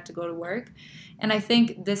morning, he had to go to work. And I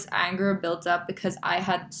think this anger built up because I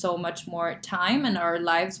had so much more time and our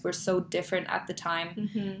lives were so different at the time.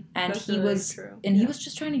 Mm-hmm. And he was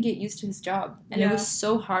just trying to get used to his job. And it was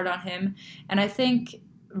so hard on him. And I think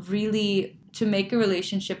really to make a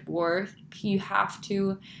relationship work, you have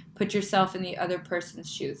to put yourself in the other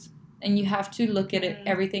person's shoes. And you have to look at it,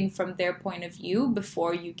 everything from their point of view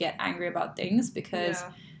before you get angry about things, because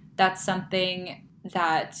that's something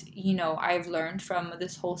that, you know, I've learned from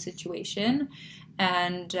this whole situation.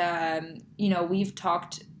 And, you know, we've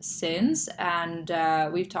talked since, and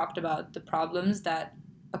we've talked about the problems that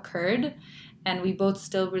occurred, and we both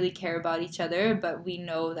still really care about each other, but we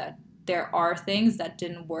know that there are things that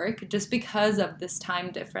didn't work just because of this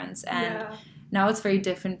time difference. And now it's very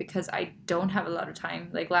different because I don't have a lot of time.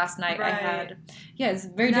 Like last night I had... Yeah, it's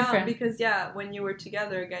very different. Because, when you were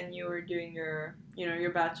together again, you were doing your, you know,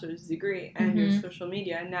 your bachelor's degree and your social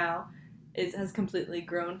media. And now it has completely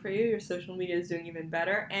grown for you. Your social media is doing even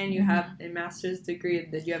better. And you have a master's degree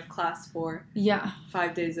that you have class for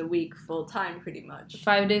 5 days a week full time pretty much.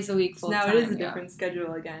 5 days a week full time. Now it is a different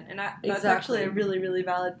schedule again. And that's actually a really, really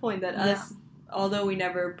valid point that us... Although we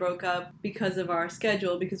never broke up because of our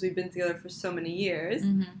schedule, because we've been together for so many years,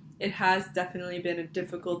 it has definitely been a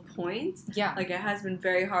difficult point. Yeah. Like, it has been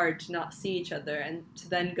very hard to not see each other and to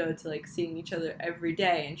then go to, like, seeing each other every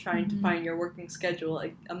day and trying to find your working schedule,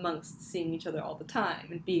 like, amongst seeing each other all the time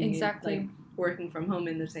and being, like, working from home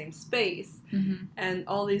in the same space. And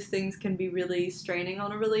all these things can be really straining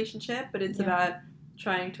on a relationship, but it's about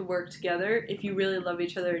trying to work together. If you really love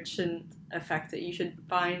each other, it shouldn't affect it. You should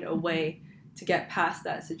find a way to get past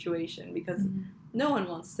that situation, because no one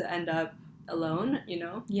wants to end up alone, you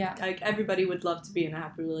know? Yeah. Like, everybody would love to be in a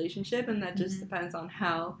happy relationship, and that just depends on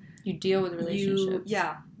how you deal with relationships.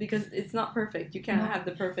 Because it's not perfect. You can't have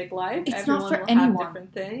the perfect life. It's Everyone not for will anyone. have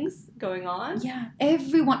different things going on. Yeah.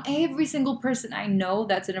 Every single person I know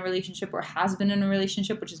that's in a relationship or has been in a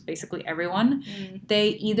relationship, which is basically everyone, they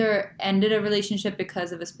either ended a relationship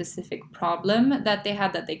because of a specific problem that they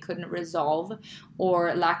had that they couldn't resolve,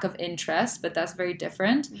 or lack of interest, but that's very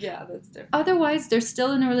different. Yeah, that's different. Otherwise, they're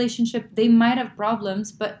still in a relationship. They might have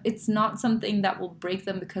problems, but it's not something that will break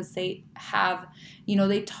them, because they have, you know,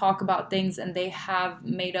 they talk about things and they have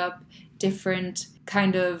made up different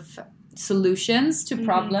kind of solutions to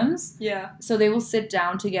problems. Yeah. So they will sit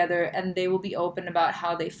down together and they will be open about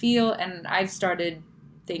how they feel. And I've started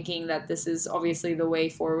thinking that this is obviously the way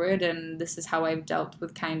forward, and this is how I've dealt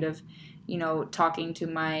with kind of, you know, talking to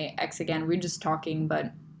my ex again. We're just talking,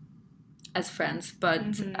 but as friends. But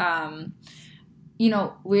you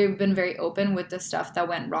know, we've been very open with the stuff that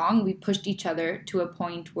went wrong. We pushed each other to a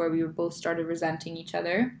point where we were both started resenting each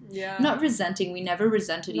other. Yeah. Not resenting. We never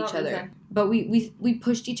resented each other. But we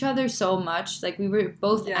pushed each other so much. Like, we were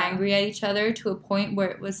both angry at each other to a point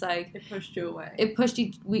where it was like... It pushed you away.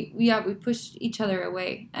 We pushed each other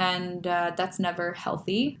away. And that's never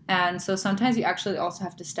healthy. And so sometimes you actually also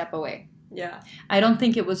have to step away. Yeah. I don't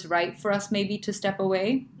think it was right for us maybe to step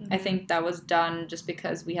away. I think that was done just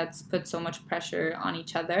because we had put so much pressure on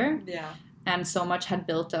each other. Yeah. And so much had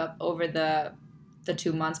built up over the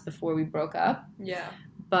 2 months before we broke up. Yeah.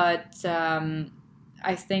 But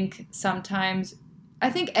I think sometimes... I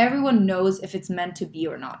think everyone knows if it's meant to be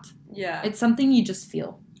or not. Yeah. It's something you just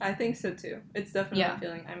feel. I think so too. It's definitely a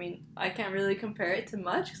feeling. I mean, I can't really compare it to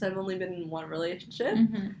much because I've only been in one relationship.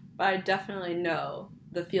 But I definitely know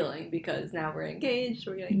the feeling, because now we're engaged,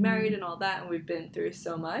 we're getting married and all that, and we've been through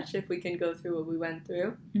so much. If we can go through what we went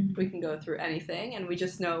through, we can go through anything, and we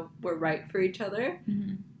just know we're right for each other.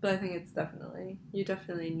 But I think it's definitely, you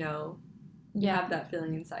definitely know, you have that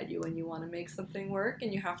feeling inside you when you want to make something work,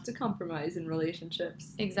 and you have to compromise in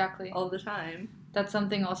relationships. Exactly. All the time. That's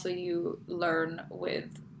something also you learn with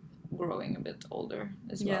growing a bit older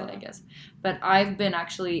as well, I guess. But I've been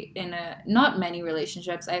actually in not many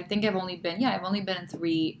relationships. I think I've only been in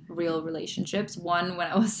 3 real relationships. One when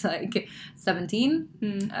I was like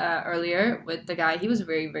 17, earlier, with the guy. He was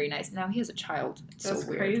very, very nice. Now he has a child. It's That's so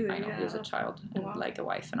weird. crazy, I know, he has a child and like a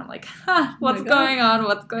wife, and I'm like, what's going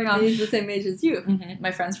on? He's the same age as you.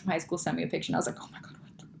 My friends from high school sent me a picture, and I was like, oh my god.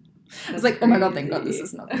 I was like, oh my god, thank god, this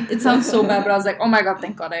is not... It sounds so bad, but I was like, oh my god,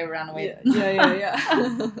 thank god I ran away.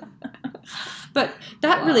 Yeah. But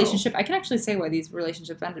that relationship, I can actually say why these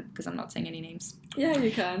relationships ended, because I'm not saying any names. Yeah, you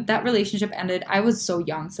can. That relationship ended, I was so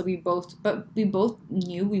young, so we both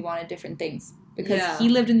knew we wanted different things. Because he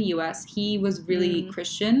lived in the US, he was really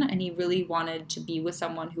Christian, and he really wanted to be with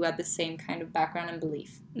someone who had the same kind of background and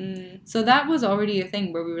belief. So that was already a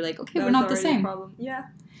thing where we were like, okay, we're not the same. Yeah.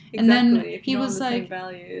 And then he was like,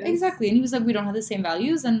 exactly. And he was like, we don't have the same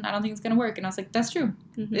values and I don't think it's going to work. And I was like, that's true.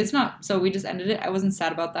 Mm-hmm. It's not. So we just ended it. I wasn't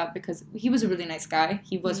sad about that because he was a really nice guy.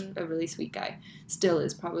 He was a really sweet guy. Still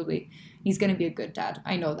is probably. He's going to be a good dad.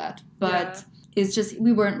 I know that. But it's just,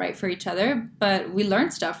 we weren't right for each other. But we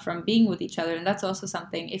learned stuff from being with each other. And that's also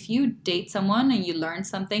something. If you date someone and you learn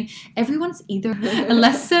something, everyone's either a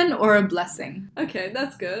lesson or a blessing. Okay,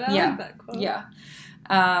 that's good. I like that quote. Yeah.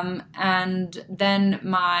 And then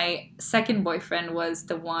my second boyfriend was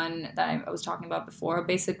the one that I was talking about before.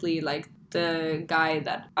 Basically, like, the guy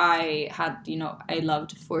that I had, I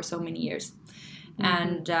loved for so many years. Mm-hmm.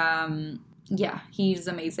 And, he's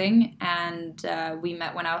amazing. And we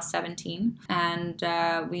met when I was 17. And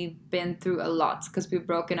we've been through a lot because we've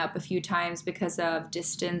broken up a few times because of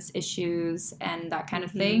distance issues and that kind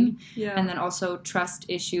of thing. Yeah. And then also trust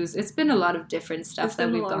issues. It's been a lot of different stuff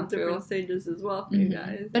that we've gone through. Different stages as well for you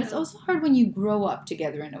guys. But it's also hard when you grow up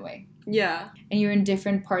together in a way. Yeah. And you're in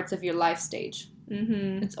different parts of your life stage.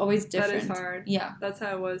 Mm-hmm. It's always different. That is hard. Yeah. That's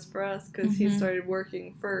how it was for us because he started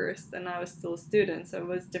working first and I was still a student, so it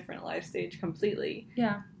was different life stage completely.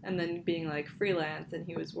 Yeah. And then being like freelance and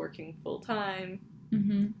he was working full time.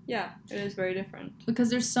 Mm-hmm. Yeah, it is very different. Because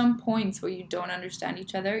there's some points where you don't understand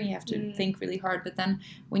each other and you have to think really hard. But then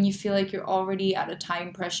when you feel like you're already at a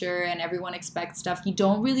time pressure and everyone expects stuff, you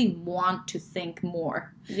don't really want to think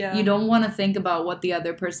more. Yeah. You don't want to think about what the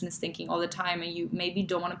other person is thinking all the time. And you maybe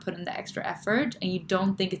don't want to put in the extra effort. And you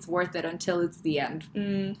don't think it's worth it until it's the end.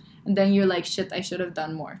 And then you're like, shit, I should have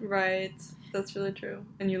done more. Right. That's really true.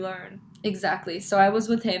 And you learn. Exactly. So I was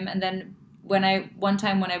with him. And then one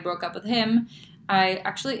time when I broke up with him,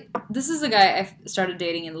 this is a guy I started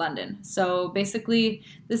dating in London. So basically,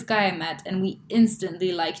 this guy I met, and we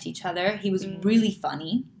instantly liked each other. He was really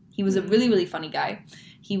funny. He was a really, really funny guy.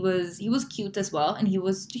 He was cute as well, and he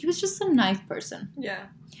was just a nice person. Yeah.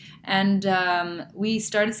 And we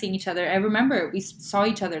started seeing each other. I remember we saw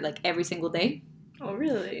each other like every single day. Oh,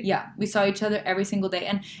 really? Yeah, we saw each other every single day.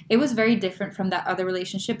 And it was very different from that other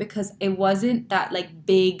relationship because it wasn't that, like,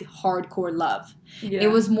 big, hardcore love. Yeah.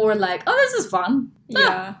 It was more like, oh, this is fun.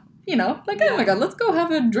 Yeah. Oh, my God, let's go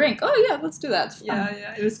have a drink. Oh, yeah, let's do that.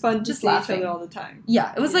 Yeah. It was fun just to see each other all the time.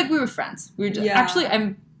 Yeah, it was like we were friends. We were just... Actually,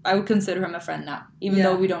 I would consider him a friend now, even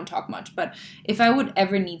though we don't talk much. But if I would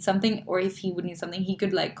ever need something, or if he would need something, he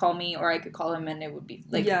could, like, call me, or I could call him, and it would be,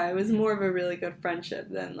 like... Yeah, it was more of a really good friendship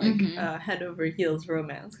than, like, head-over-heels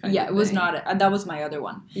romance kind of thing. It was not... that was my other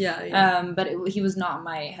one. Yeah. But he was not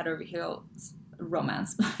my head-over-heels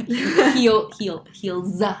romance. Heels.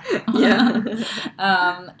 Yeah.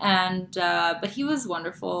 But he was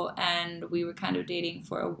wonderful, and we were kind of dating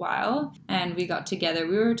for a while, and we got together.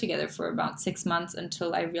 We were together for about 6 months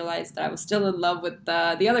until I realized that I was still in love with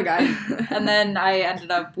the other guy. And then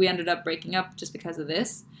we ended up breaking up just because of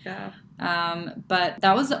this. Yeah. But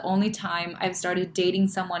that was the only time I've started dating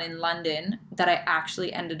someone in London that I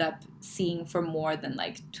actually ended up seeing for more than,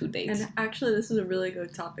 like, 2 dates. And actually, this is a really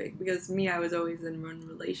good topic because I was always in one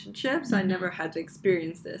relationship, so I never had to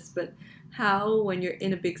experience this. But how, when you're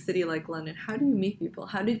in a big city like London, how do you meet people?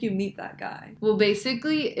 How did you meet that guy? Well,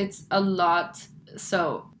 basically, it's a lot.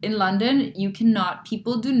 So, in London,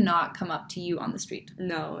 people do not come up to you on the street.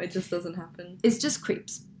 No, it just doesn't happen. It's just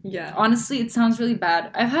creeps. Yeah. Honestly, it sounds really bad.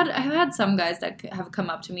 I've had some guys that have come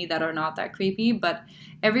up to me that are not that creepy, but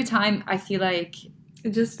every time I feel like...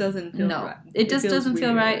 It just doesn't feel right. It just doesn't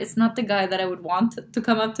feel right. It's not the guy that I would want to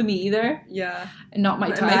come up to me either. Yeah. And not my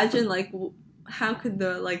type. Imagine, like... How could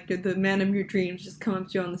the man of your dreams just come up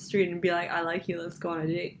to you on the street and be like, I like you, let's go on a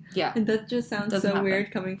date? Yeah. And that just sounds weird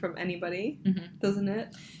coming from anybody, doesn't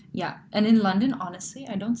it? Yeah. And in London, honestly,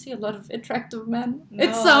 I don't see a lot of attractive men. No.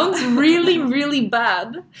 It sounds really, really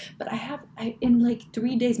bad. But in like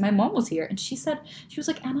 3 days, my mom was here and she was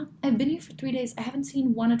like, Anna, I've been here for 3 days. I haven't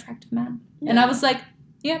seen one attractive man. Yeah. And I was like,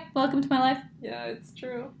 yeah, welcome to my life. Yeah, it's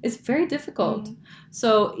true. It's very difficult.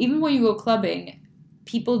 So even when you go clubbing,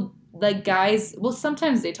 people... Like, guys, well,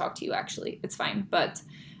 sometimes they talk to you, actually. It's fine. But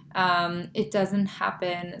it doesn't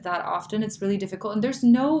happen that often. It's really difficult. And there's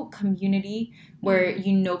no community where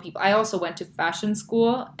you know people. I also went to fashion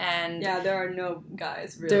school. And yeah, there are no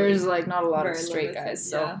guys, really. There's, like, not a lot of straight guys.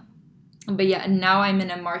 So. Yeah. But, yeah, and now I'm in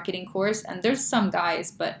a marketing course. And there's some guys.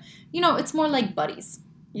 But, it's more like buddies.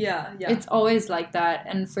 Yeah. It's always like that.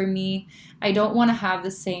 And for me, I don't want to have the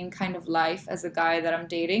same kind of life as a guy that I'm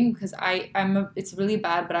dating because it's really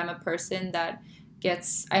bad, but I'm a person that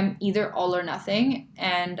I'm either all or nothing,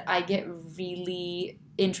 and I get really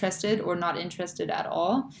interested or not interested at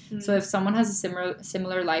all. So if someone has a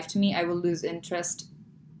similar life to me, I will lose interest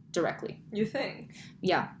directly. You think?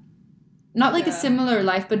 Yeah. Not like a similar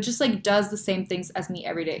life, but just like does the same things as me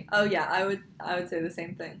every day. Oh yeah, I would say the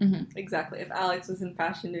same thing. Exactly. If Alex was in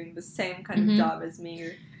fashion doing the same kind of job as me,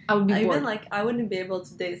 or I would be bored. Even like I wouldn't be able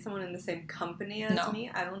to date someone in the same company as me.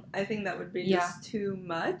 I think that would be just too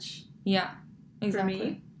much. Yeah, exactly. For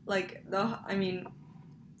me. Like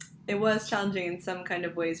it was challenging in some kind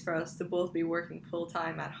of ways for us to both be working full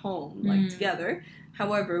time at home, like together.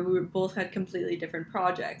 However, we both had completely different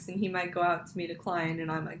projects, and he might go out to meet a client, and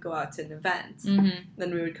I might go out to an event.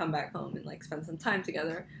 Then we would come back home and like spend some time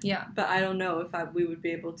together. Yeah. But I don't know if we would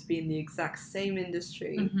be able to be in the exact same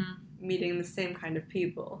industry, meeting the same kind of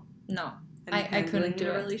people. No, I couldn't do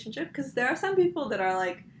a relationship, because there are some people that are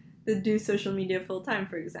like, that do social media full time,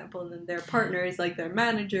 for example, and then their partner is like their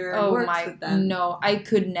manager and works with them. No, I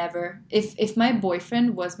could never. If my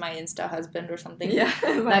boyfriend was my Insta husband or something,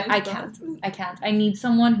 like I can't. I need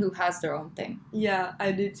someone who has their own thing. Yeah,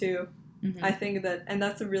 I do too. I think that, and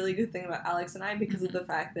that's a really good thing about Alex and I, because of the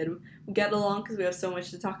fact that we get along because we have so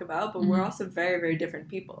much to talk about, but we're also very, very different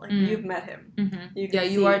people. Like, you've met him.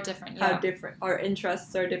 You are different. How different. Our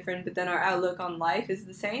interests are different, but then our outlook on life is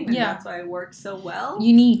the same, and that's why it works so well.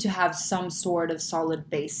 You need to have some sort of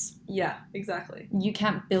solid base. Yeah, exactly. You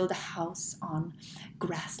can't build a house on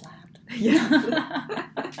grassland. Yes.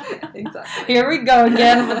 Exactly. Here we go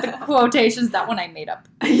again with the quotations. That one I made up.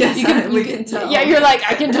 Yes, we can tell. Yeah, you're like,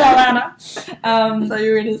 I can tell, Anna. So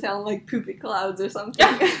you were going to sound like Poopy Clouds or something.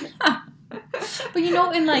 But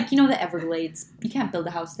in the Everglades, you can't build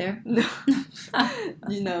a house there.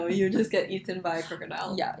 No. You just get eaten by a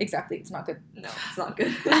crocodile. Yeah, exactly. It's not good. No, it's not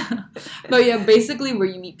good. But yeah, basically where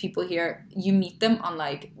you meet people here, you meet them on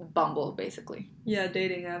like Bumble, basically. Yeah,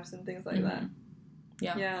 dating apps and things like that.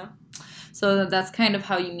 Yeah. So that's kind of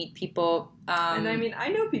how you meet people. And I mean, I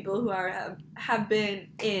know people who have been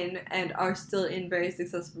in and are still in very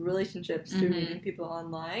successful relationships through meeting people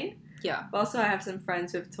online. Yeah. But also I have some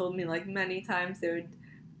friends who have told me like many times they would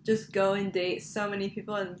just go and date so many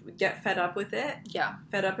people and would get fed up with it. Yeah.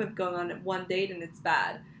 Fed up of going on one date and it's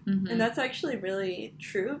bad. And that's actually really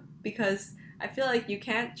true, because I feel like you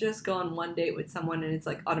can't just go on one date with someone and it's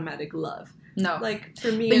like automatic love. No. Like,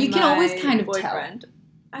 for me, but you can always kind of boyfriend, tell.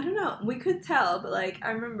 I don't know. We could tell, but like,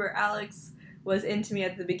 I remember Alex was into me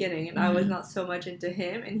at the beginning, and I was not so much into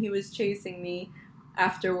him, and he was chasing me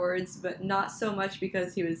afterwards, but not so much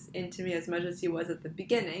because he was into me as much as he was at the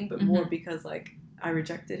beginning, but more because like I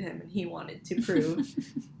rejected him, and he wanted to prove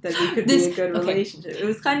that we could be a good relationship. It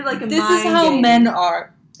was kind of like a mind game. This is how men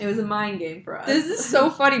are. It was a mind game for us. This is so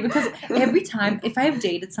funny, because every time, if I have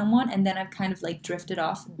dated someone and then I've kind of like drifted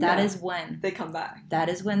off, that is when they come back. That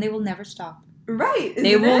is when they will never stop. Right.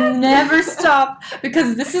 They will never stop,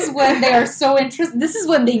 because this is when they are so interested. This is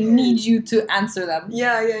when they need you to answer them.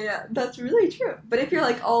 Yeah. That's really true. But if you're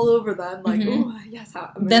like all over them, like, ooh, yes,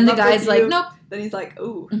 then the guy's like, nope. Then he's like,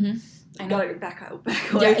 ooh, I gotta back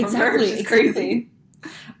away from her. She's crazy.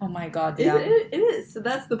 Oh my god, yeah. It is. So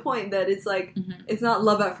that's the point, that it's like, it's not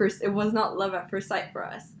love at first. It was not love at first sight for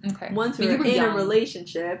us. Okay. Once we were in a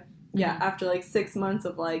relationship, after like 6 months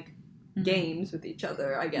of like games with each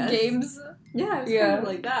other, I guess. Games? Yeah, it was kind of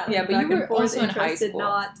like that. Yeah, like, but you were also in high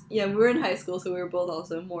school. We were in high school, so we were both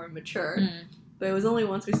also more mature. But it was only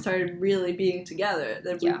once we started really being together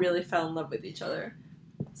that we really fell in love with each other.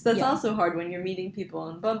 So that's also hard when you're meeting people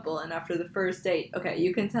on Bumble, and after the first date, okay,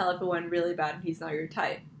 you can tell if it went really bad and he's not your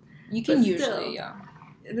type. You can usually,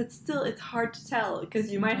 But still, it's hard to tell,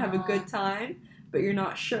 because you might have a good time, but you're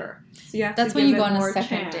not sure. So you have That's to when give you go it on more a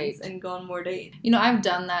second chance date and go on more dates. I've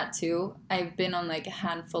done that too. I've been on like a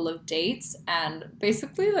handful of dates, and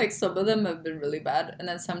basically like some of them have been really bad, and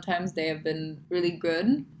then sometimes they have been really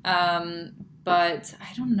good. But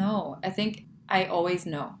I don't know. I think I always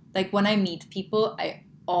know. Like when I meet people, I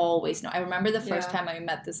always know. I remember the first time I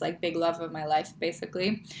met this like big love of my life,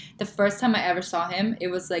 basically. The first time I ever saw him, it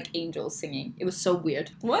was like angels singing. It was so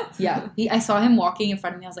weird. What? Yeah. I saw him walking in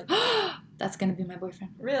front of me. I was like, oh, that's going to be my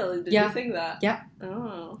boyfriend. Really? Did you think that? Yeah.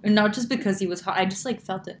 Oh. And not just because he was hot. I just like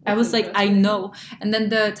felt it. I was like, I know. And then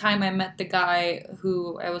the time I met the guy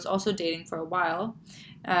who I was also dating for a while,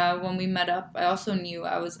 when we met up, I also knew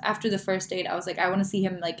after the first date, I was like, I want to see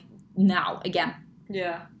him like now again.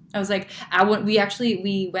 Yeah. I was like,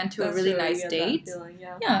 we went to a really nice date. Feeling,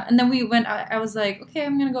 yeah. And then we went, I was like, okay,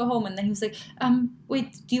 I'm going to go home. And then he was like,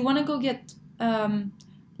 wait, do you want to go get,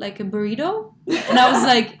 like a burrito? And I was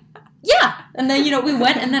like, yeah. And then, we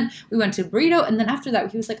went to burrito. And then after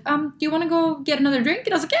that, he was like, do you want to go get another drink?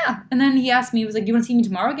 And I was like, yeah. And then he asked me, he was like, do you want to see me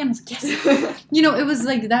tomorrow again? I was like, yes. It was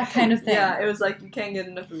like that kind of thing. Yeah, it was like you can't get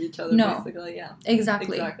enough of each other, basically. Yeah.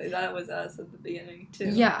 Exactly. That was us at the beginning, too.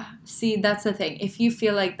 Yeah. See, that's the thing. If you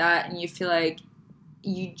feel like that and you feel like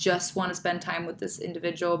you just want to spend time with this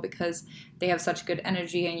individual because they have such good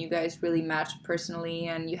energy and you guys really match personally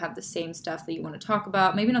and you have the same stuff that you want to talk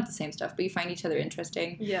about. Maybe not the same stuff, but you find each other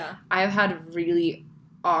interesting. Yeah. I've had really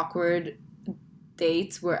awkward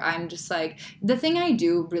dates where I'm just like, the thing I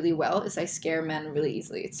do really well is I scare men really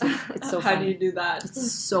easily. It's so fun. How do you do that?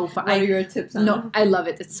 It's so fun. What are your tips on No, I love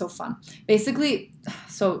it. It's so fun. Basically,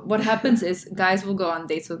 so what happens is guys will go on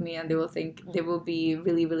dates with me and they will think they will be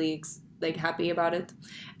really, really like happy about it,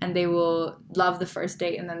 and they will love the first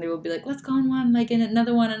date, and then they will be like, let's go on one, like in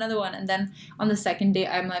another one, and then on the second date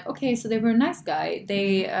I'm like, okay, so they were a nice guy,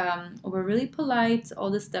 they were really polite,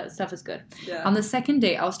 all this stuff is good. Yeah. On the second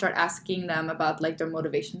date I'll start asking them about like their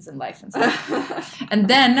motivations in life and stuff. And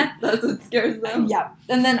then that's what scares them. Yeah.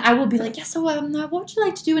 And then I will be like, yeah, so what would you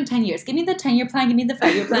like to do in 10 years? Give me the 10-year plan, give me the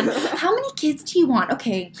 5-year plan. How many kids do you want?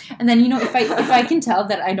 Okay. And then, you know, if I can tell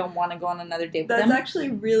that I don't want to go on another date with them. That's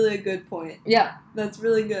actually really a good point. Yeah. That's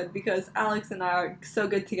really good because Alex and I are so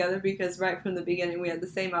good together because right from the beginning we had the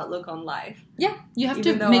same outlook on life. Yeah, you have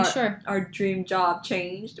Even to make sure. Our dream job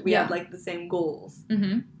changed. We had like the same goals.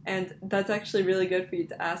 Mm-hmm. And that's actually really good for you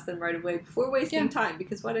to ask them right away before wasting time,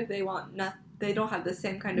 because what if they want they don't have the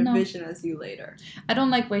same kind of vision as you later. I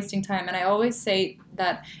don't like wasting time, and I always say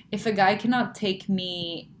that if a guy cannot take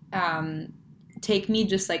me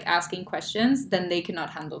just like asking questions, then they cannot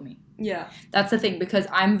handle me. Yeah. That's the thing, because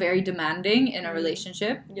I'm very demanding in a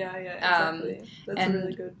relationship. Yeah, exactly. That's a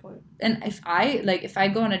really good point. And if I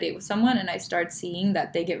go on a date with someone and I start seeing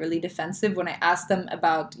that they get really defensive when I ask them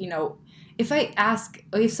about, you know,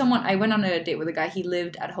 I went on a date with a guy, he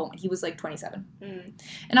lived at home, and he was like 27.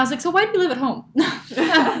 And I was like, so why do you live at home?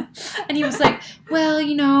 And he was like, well,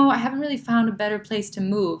 you know, I haven't really found a better place to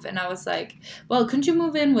move. And I was like, well, couldn't you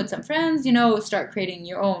move in with some friends, you know, start creating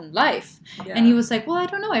your own life? Yeah. And he was like, well, I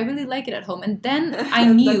don't know, I really like it at home. And then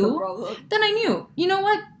I knew, you know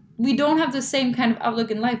what? We don't have the same kind of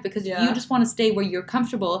outlook in life, because you just want to stay where you're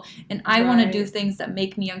comfortable, and I want to do things that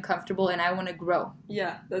make me uncomfortable, and I want to grow.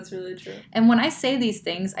 Yeah, that's really true. And when I say these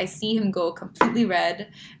things, I see him go completely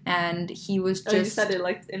red, and he was just... Oh, you said it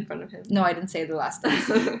like in front of him. No, I didn't say the last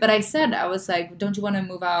thing. But I was like, don't you want to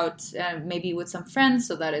move out maybe with some friends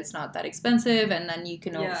so that it's not that expensive, and then you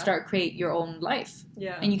can create your own life.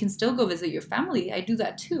 Yeah. And you can still go visit your family. I do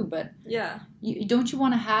that too, but don't you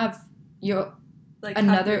want to have your...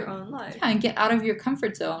 have your own life. Yeah, and get out of your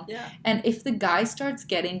comfort zone. Yeah. And if the guy starts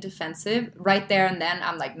getting defensive right there and then,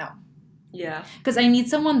 I'm like, no. Yeah. Because I need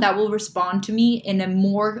someone that will respond to me in a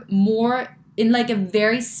more in like a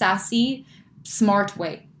very sassy, smart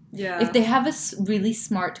way. Yeah. If they have a really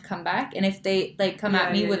smart comeback, and if they like come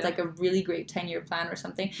at me with like a really great 10-year plan or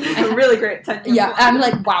something. A really great 10-year plan. Yeah, I'm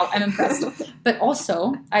like, wow, I'm impressed. But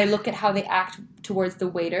also, I look at how they act towards the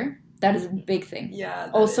waiter. That is a big thing. Yeah.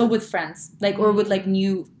 Also with friends, like, or with like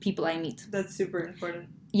new people I meet. That's super important.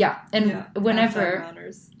 Yeah, and whenever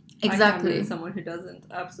matters. Exactly. I can't be someone who doesn't.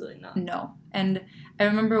 Absolutely not. No, and I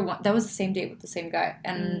remember that was the same date with the same guy,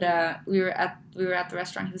 and we were at the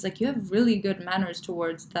restaurant. He was like, "You have really good manners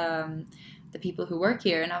towards the people who work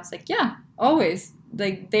here," and I was like, "Yeah, always.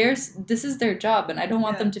 Like, this is their job, and I don't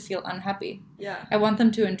want them to feel unhappy. Yeah, I want them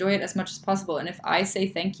to enjoy it as much as possible. And if I say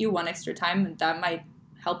thank you one extra time, that might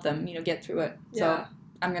help them, you know, get through it. So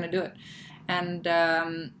I'm gonna do it." And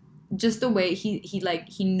just the way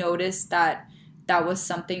he noticed that was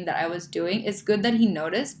something that I was doing. It's good that he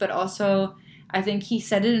noticed, but also I think he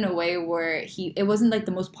said it in a way where it wasn't like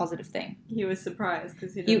the most positive thing. He was surprised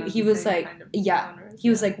because he was like, kind of he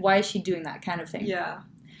was like, why is she doing that kind of thing? Yeah.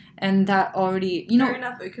 And that already, you know... Fair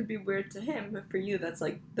enough, it could be weird to him, but for you, that's,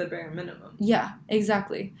 like, the bare minimum. Yeah,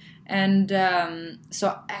 exactly. And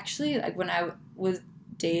so, actually, like, when I was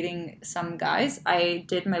dating some guys, I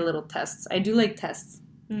did my little tests. I do, like, tests.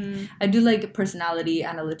 I do, like, personality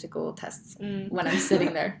analytical tests when I'm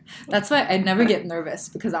sitting there. That's why I never get nervous,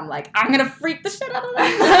 because I'm like, I'm gonna freak the shit out of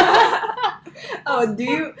them. Oh, do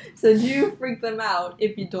you freak them out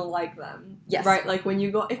if you don't like them? Yes. Right, like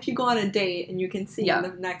if you go on a date and you can see in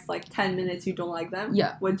the next like 10 minutes you don't like them,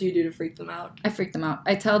 what do you do to freak them out? I freak them out.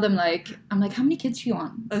 I tell them I'm like, how many kids do you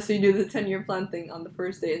want? Oh, so you do the 10-year plan thing on the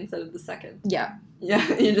first date instead of the second? Yeah.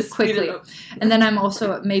 Yeah, you just quickly. And then I'm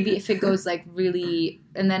also, maybe if it goes like really,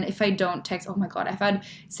 and then if I don't text, oh my god, I've had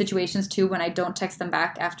situations too when I don't text them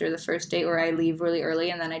back after the first date, or I leave really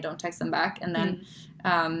early and then I don't text them back, and then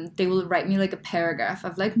they will write me like a paragraph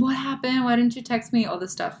of like, what happened? Why didn't you text me? All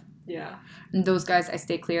this stuff. Yeah. And those guys, I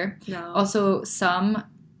stay clear. No. Also, some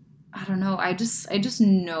I don't know. I just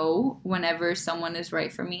know whenever someone is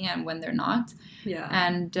right for me and when they're not. Yeah.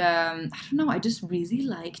 And I don't know. I just really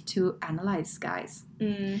like to analyze guys.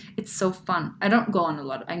 It's so fun. I don't go on a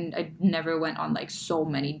lot. I never went on like so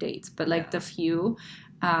many dates, but like the few.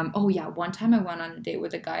 One time I went on a date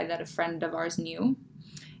with a guy that a friend of ours knew.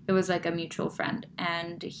 It was like a mutual friend,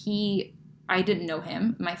 and I didn't know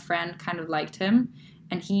him. My friend kind of liked him,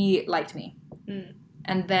 and he liked me.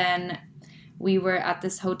 And then we were at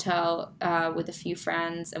this hotel with a few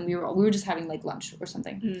friends, and we were just having like lunch or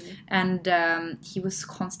something. And he was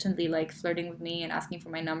constantly like flirting with me and asking for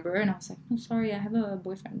my number, and I was like, "No, sorry, I have a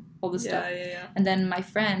boyfriend." All this stuff. Yeah. And then my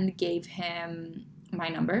friend gave him my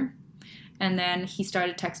number, and then he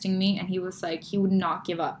started texting me, and he was like, he would not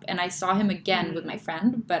give up. And I saw him again with my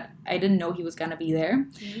friend, but I didn't know he was gonna be there.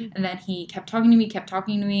 And then he kept talking to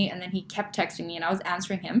me, and then he kept texting me, and I was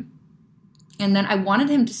answering him. And then I wanted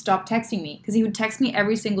him to stop texting me because he would text me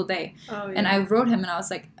every single day. Oh, yeah. And I wrote him, and I was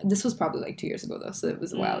like, this was probably like 2 years ago though, so it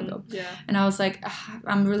was a while ago. Yeah. And I was like,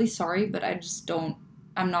 I'm really sorry, but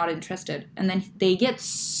I'm not interested. And then they get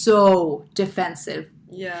so defensive.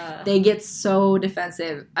 Yeah. They get so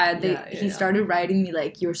defensive. He started writing me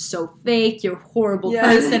like, "You're so fake. You're a horrible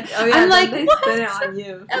person." I'm like, they what? spin it on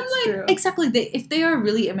you. I'm like, true. exactly. If they are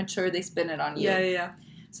really immature, they spin it on you. Yeah.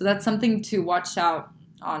 So that's something to watch out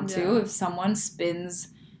on too. If someone spins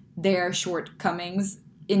their shortcomings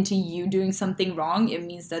into you doing something wrong, it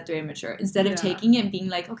means that they're immature. Instead of taking it and being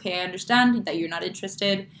like, "Okay, I understand that you're not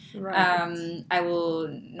interested. Right. I will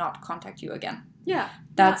not contact you again." Yeah,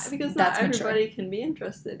 because that's not mature. everybody can be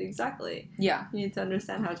interested. Exactly. Yeah, you need to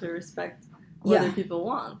understand how to respect what other people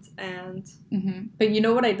want, and. But you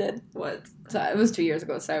know what I did? What? So it was 2 years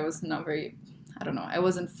ago, so I was not very. I don't know. I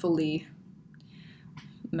wasn't fully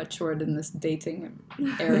matured in this dating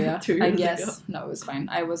area. 2 years I guess ago. No, it was fine.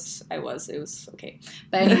 It was okay.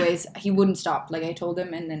 But anyways, he wouldn't stop. Like I told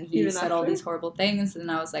him, and then he said all these horrible things, and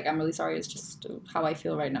I was like, I'm really sorry. It's just how I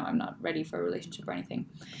feel right now. I'm not ready for a relationship or anything.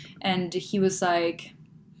 And he was like,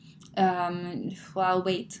 well, I'll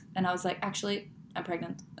wait. And I was like, actually, I'm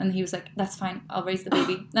pregnant. And he was like, that's fine. I'll raise the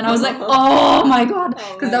baby. And I was like, oh my God.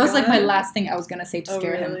 Because that was like my last thing I was going to say to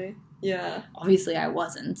scare him. Yeah. Obviously I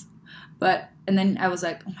wasn't. And then I was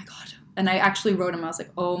like, oh my God. And I actually wrote him, I was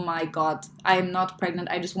like, oh my God, I am not pregnant.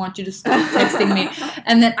 I just want you to stop texting me.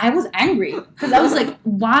 And then I was angry. Because I was like,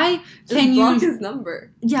 why can you... block his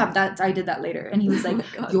number. Yeah, I did that later. And he was like,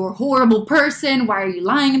 you're a horrible person. Why are you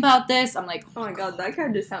lying about this? I'm like... Oh my God, that guy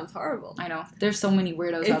just sounds horrible. I know. There's so many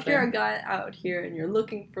weirdos out there. If you're a guy out here and you're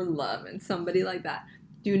looking for love and somebody like that,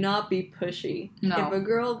 do not be pushy. No. If a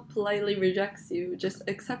girl politely rejects you, just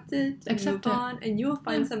accept it, move on, and you will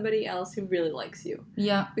find somebody else who really likes you.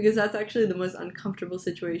 Yeah. Because that's actually the most uncomfortable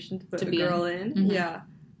situation to put a girl in. Mm-hmm. Yeah.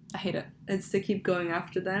 I hate it. It's to keep going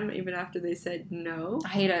after them, even after they said no. I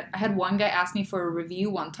hate it. I had one guy ask me for a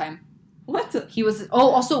review one time. What? He was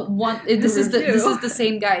also one. This is the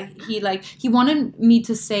same guy. He wanted me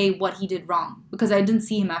to say what he did wrong because I didn't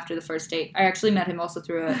see him after the first date. I actually met him also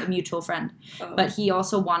through a mutual friend. Oh. But he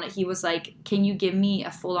also he was like, "Can you give me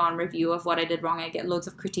a full on review of what I did wrong? I get loads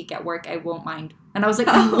of critique at work. I won't mind." And I was like,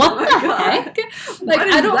 "What the heck? Like, what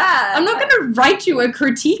is that? I'm not gonna write you a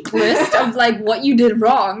critique list of like what you did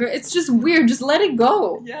wrong. It's just weird. Just let it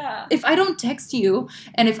go. Yeah. If I don't text you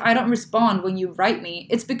and if I don't respond when you write me,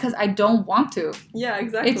 it's because I don't want to. Yeah,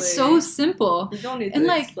 exactly. It's so simple. You don't need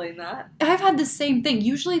to explain that. I've had the same thing.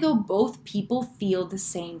 Usually, though, both people feel the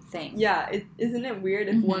same thing. Yeah, isn't it weird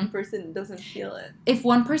if one person doesn't feel it? If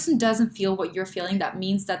one person doesn't feel what you're feeling, that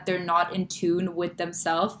means that they're not in tune with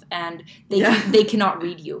themselves and they cannot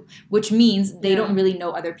read you, which means they don't really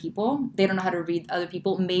know other people. They don't know how to read other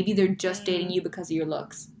people. Maybe they're just dating you because of your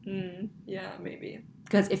looks. Yeah, maybe.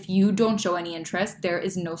 Because if you don't show any interest, there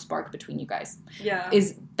is no spark between you guys. Yeah.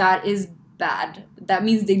 That is bad. That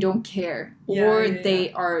means they don't care.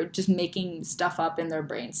 They are just making stuff up in their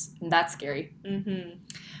brains. And that's scary.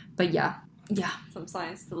 But yeah. Some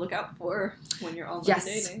signs to look out for when you're online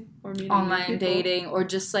dating. Or meeting online dating or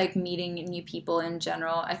just like meeting new people in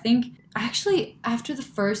general. I think actually after the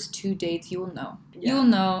first 2 dates you will know. Yeah. You will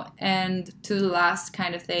know. And to the last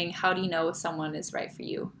kind of thing, how do you know if someone is right for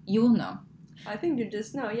you? You will know. I think you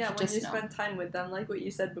just know. Yeah, when you spend time with them, like what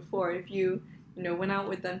you said before, if you went out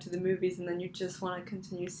with them to the movies and then you just want to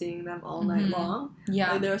continue seeing them all night long.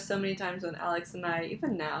 Yeah. Like, there are so many times when Alex and I,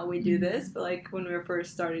 even now, we do this, but like when we were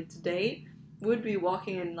first starting to date, we would be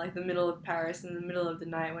walking in like the middle of Paris in the middle of the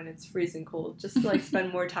night when it's freezing cold, just to like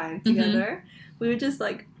spend more time together. We would just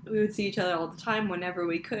we would see each other all the time whenever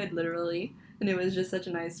we could, literally. And it was just such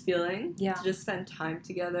a nice feeling to just spend time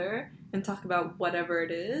together and talk about whatever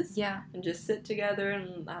it is. Yeah. And just sit together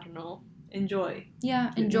and, I don't know, enjoy.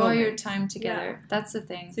 Yeah, enjoy your time together. Yeah. That's the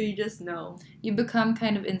thing. So you just know. You become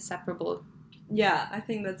kind of inseparable. Yeah, I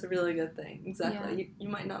think that's a really good thing. Exactly. Yeah. You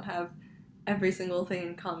might not have every single thing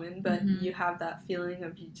in common, but you have that feeling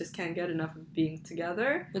of you just can't get enough of being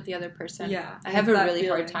together. With the other person. Yeah. I have a really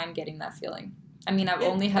hard time getting that feeling. I mean, I've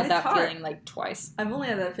only had that feeling like twice. I've only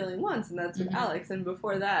had that feeling once, and that's with Alex. And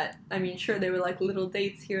before that, I mean, sure, they were like little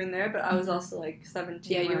dates here and there, but I was also like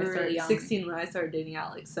 17 when I started, really young. 16 when I started dating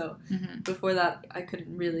Alex. So before that, I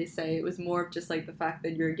couldn't really say. It was more of just like the fact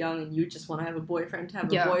that you're young and you just want to have a boyfriend to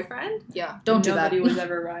have a boyfriend. Yeah, don't do that. Nobody was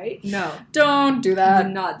ever right. No. Don't do that. Do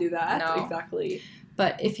not do that. No. Exactly.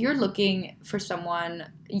 But if you're looking for someone,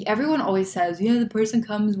 everyone always says, yeah, the person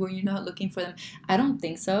comes when you're not looking for them. I don't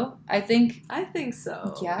think so. I think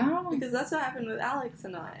so. Yeah? Because that's what happened with Alex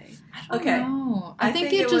and I. I don't know. I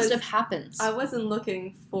think it just happens. I wasn't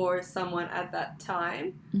looking for someone at that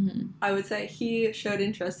time. I would say he showed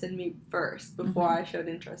interest in me first before I showed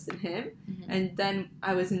interest in him. And then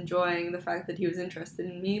I was enjoying the fact that he was interested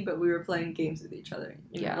in me, but we were playing games with each other,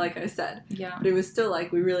 you know, like I said. Yeah. But it was still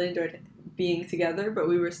like we really enjoyed being together, but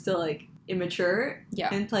we were still like immature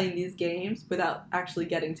in playing these games without actually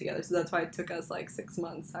getting together. So that's why it took us like 6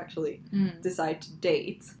 months to actually decide to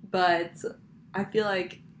date. But I feel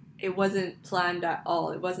like it wasn't planned at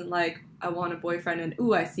all. It wasn't like I want a boyfriend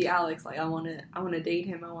and I see Alex, like I want to date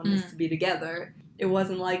him. I want us to be together. It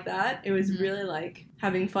wasn't like that. It was really like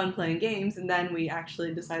having fun playing games, and then we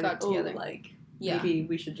actually decided maybe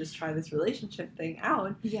we should just try this relationship thing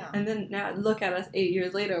out. Yeah. And then now look at us 8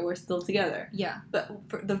 years later, we're still together. Yeah. But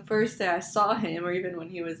for the first day I saw him, or even when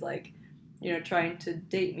he was like, you know, trying to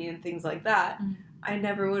date me and things like that, I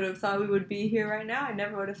never would have thought we would be here right now. I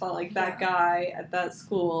never would have thought like that guy at that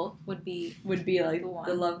school would be like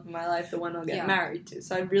the love of my life, the one I'll get married to.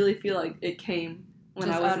 So I really feel like it came when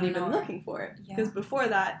I wasn't even looking for it. Because before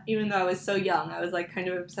that, even though I was so young, I was like kind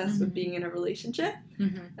of obsessed with being in a relationship.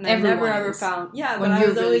 And I never ever found, but I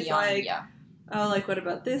was always young, like, oh, like what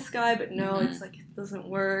about this guy? But no, it's like it doesn't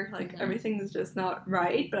work. Like everything is just not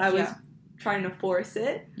right. But I was trying to force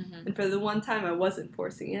it. And for the one time I wasn't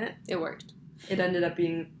forcing it, it worked. It ended up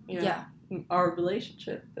being, you know, our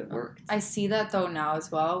relationship that worked. I see that though now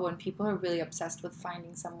as well. When people are really obsessed with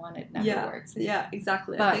finding someone, it never works. Yeah,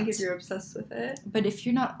 exactly. But I think if you're obsessed with it, but if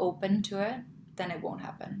you're not open to it, then it won't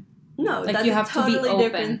happen. No, like that's you have a totally to be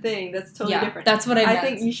different thing. That's totally different. That's what I meant. I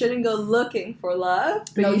think you shouldn't go looking for love,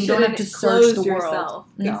 but you don't have to close search the yourself. World.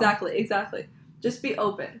 No. Exactly. Just be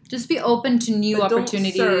open. Just be open to new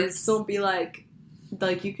opportunities. Don't search. Don't be like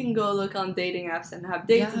you can go look on dating apps and have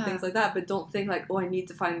dates and things like that, but don't think like, oh, I need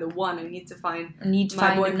to find the one. I need to find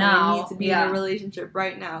my boyfriend. Now. I need to be in a relationship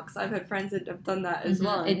right now. Because I've had friends that have done that as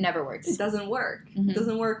well. It never works. It doesn't work. It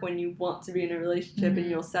doesn't work when you want to be in a relationship and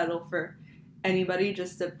you'll settle for anybody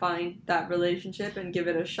just to find that relationship and give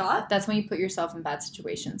it a shot. That's when you put yourself in bad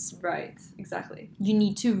situations. Right. Exactly. You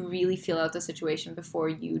need to really feel out the situation before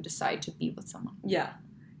you decide to be with someone. Yeah.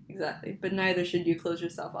 Exactly. But neither should you close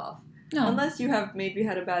yourself off. No. Unless you have maybe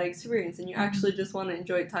had a bad experience and you actually just want to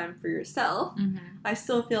enjoy time for yourself, I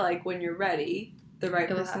still feel like when you're ready, the right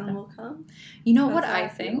person will come. You know what I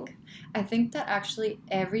think? I think that actually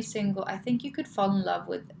I think you could fall in love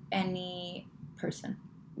with any person.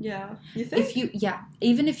 Yeah. You think?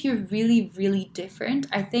 Even if you're really, really different,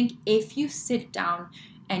 I think if you sit down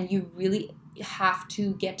and you really have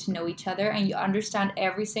to get to know each other and you understand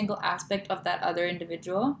every single aspect of that other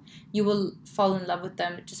individual, you will fall in love with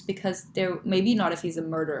them just because they're, maybe not if he's a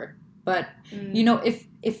murderer, but you know,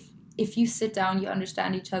 if you sit down, you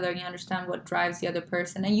understand each other and you understand what drives the other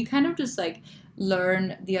person and you kind of just like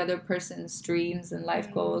learn the other person's dreams and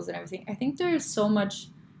life goals and everything. I think there's so much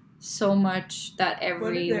that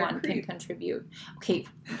everyone can contribute. Okay,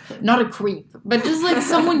 not a creep, but just like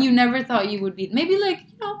someone you never thought you would be. Maybe like,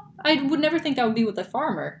 you know, I would never think I would be with a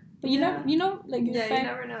farmer. But you know, like you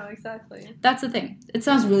never know, exactly. That's the thing. It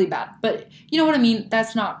sounds really bad, but you know what I mean?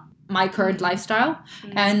 That's not my current lifestyle.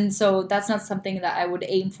 And so that's not something that I would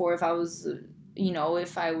aim for if I was, you know,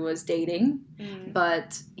 if I was dating.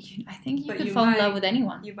 But I think you could fall in love with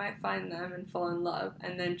anyone. You might find them and fall in love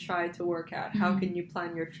and then try to work out how can you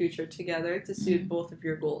plan your future together to suit both of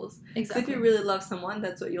your goals. Exactly. If you really love someone,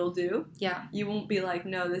 that's what you'll do. Yeah. You won't be like,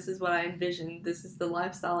 no, this is what I envisioned. This is the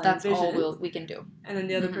lifestyle I envisioned. That's all we can do. And then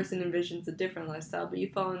the other person envisions a different lifestyle, but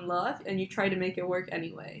you fall in love and you try to make it work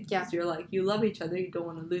anyway. Yeah. Because you're like, you love each other. You don't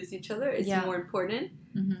want to lose each other. It's more important.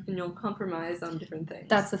 and you'll compromise on different things.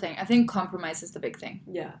 That's the thing. I think compromise is the big thing.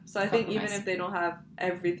 Yeah. So I think even if they don't have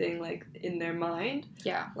everything like in their mind,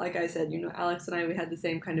 like I said, Alex and I, we had the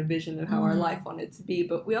same kind of vision of how our life wanted to be,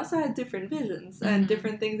 but we also had different visions and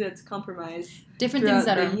different things that to compromise. Different things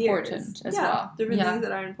that are important as well. Different things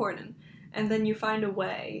that are important. And then you find a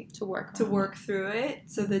way to work through it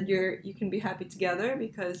so that you can be happy together,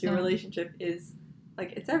 because your relationship is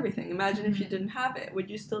like, it's everything. Imagine if you didn't have it, would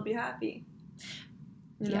you still be happy?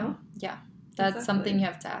 You know? Yeah. That's something you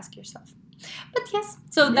have to ask yourself. But yes,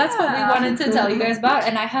 so that's what we wanted to tell you guys about,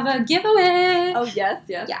 and I have a giveaway. Oh, yes,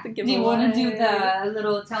 the giveaway. Do you want to do the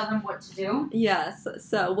little tell them what to do? Yes,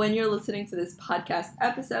 so when you're listening to this podcast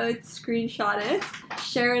episode, screenshot it,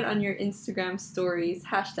 share it on your Instagram stories,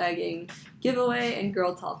 hashtagging giveaway and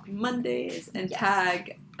Girl Talk Mondays, and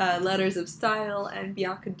tag Letters of Style and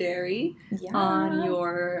Bianca Derry on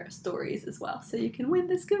your stories as well, so you can win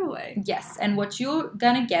this giveaway. Yes, and what you're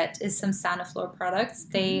gonna get is some Saniflor products.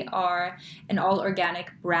 They are an all-organic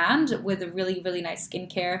brand with a really, really nice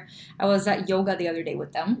skincare. I was at yoga the other day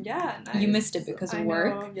with them. Yeah, nice. You missed it because of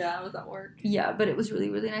work. Know. Yeah, I was at work. Yeah, but it was really,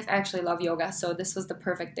 really nice. I actually love yoga, so this was the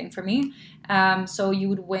perfect thing for me. So you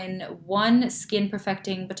would win one Skin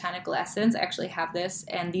Perfecting Botanical Essence. I actually have this,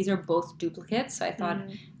 and these are both duplicates, so I thought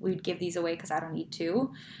we'd give these away because I don't need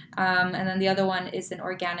two. And then the other one is an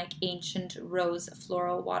organic Ancient Rose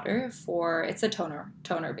Floral Water it's a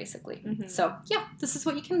toner basically. So yeah, this is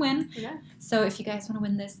what you can win. Yeah. So if you guys want to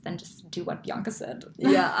win this, then just do what Bianca said.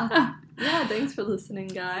 Yeah. Yeah, thanks for listening,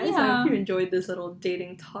 guys. I hope you enjoyed this little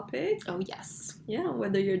dating topic. Oh, yes. Yeah,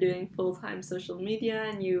 whether you're doing full-time social media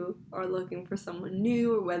and you are looking for someone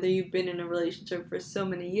new, or whether you've been in a relationship for so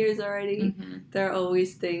many years already, there are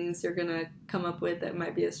always things you're going to come up with that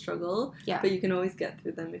might be a struggle. Yeah. But you can always get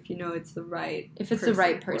through them if you know it's the right person. If it's the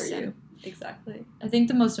right person. Exactly. I think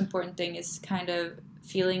the most important thing is kind of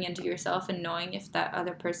feeling into yourself and knowing if that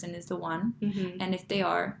other person is the one. And if they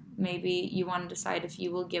are, maybe you want to decide if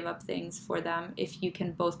you will give up things for them. If you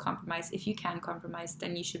can both compromise. If you can compromise,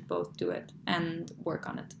 then you should both do it and work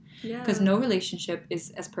on it. Because no relationship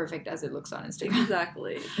is as perfect as it looks on Instagram.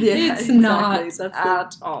 Exactly. Yeah, it's not. That's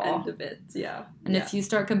at all. End of it. Yeah. And if you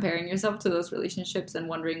start comparing yourself to those relationships and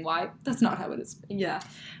wondering why, that's not how it is. Yeah.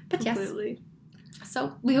 But completely. Yes.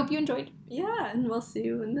 So we hope you enjoyed. Yeah, and we'll see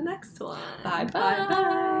you in the next one. Bye-bye.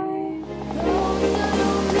 Bye-bye.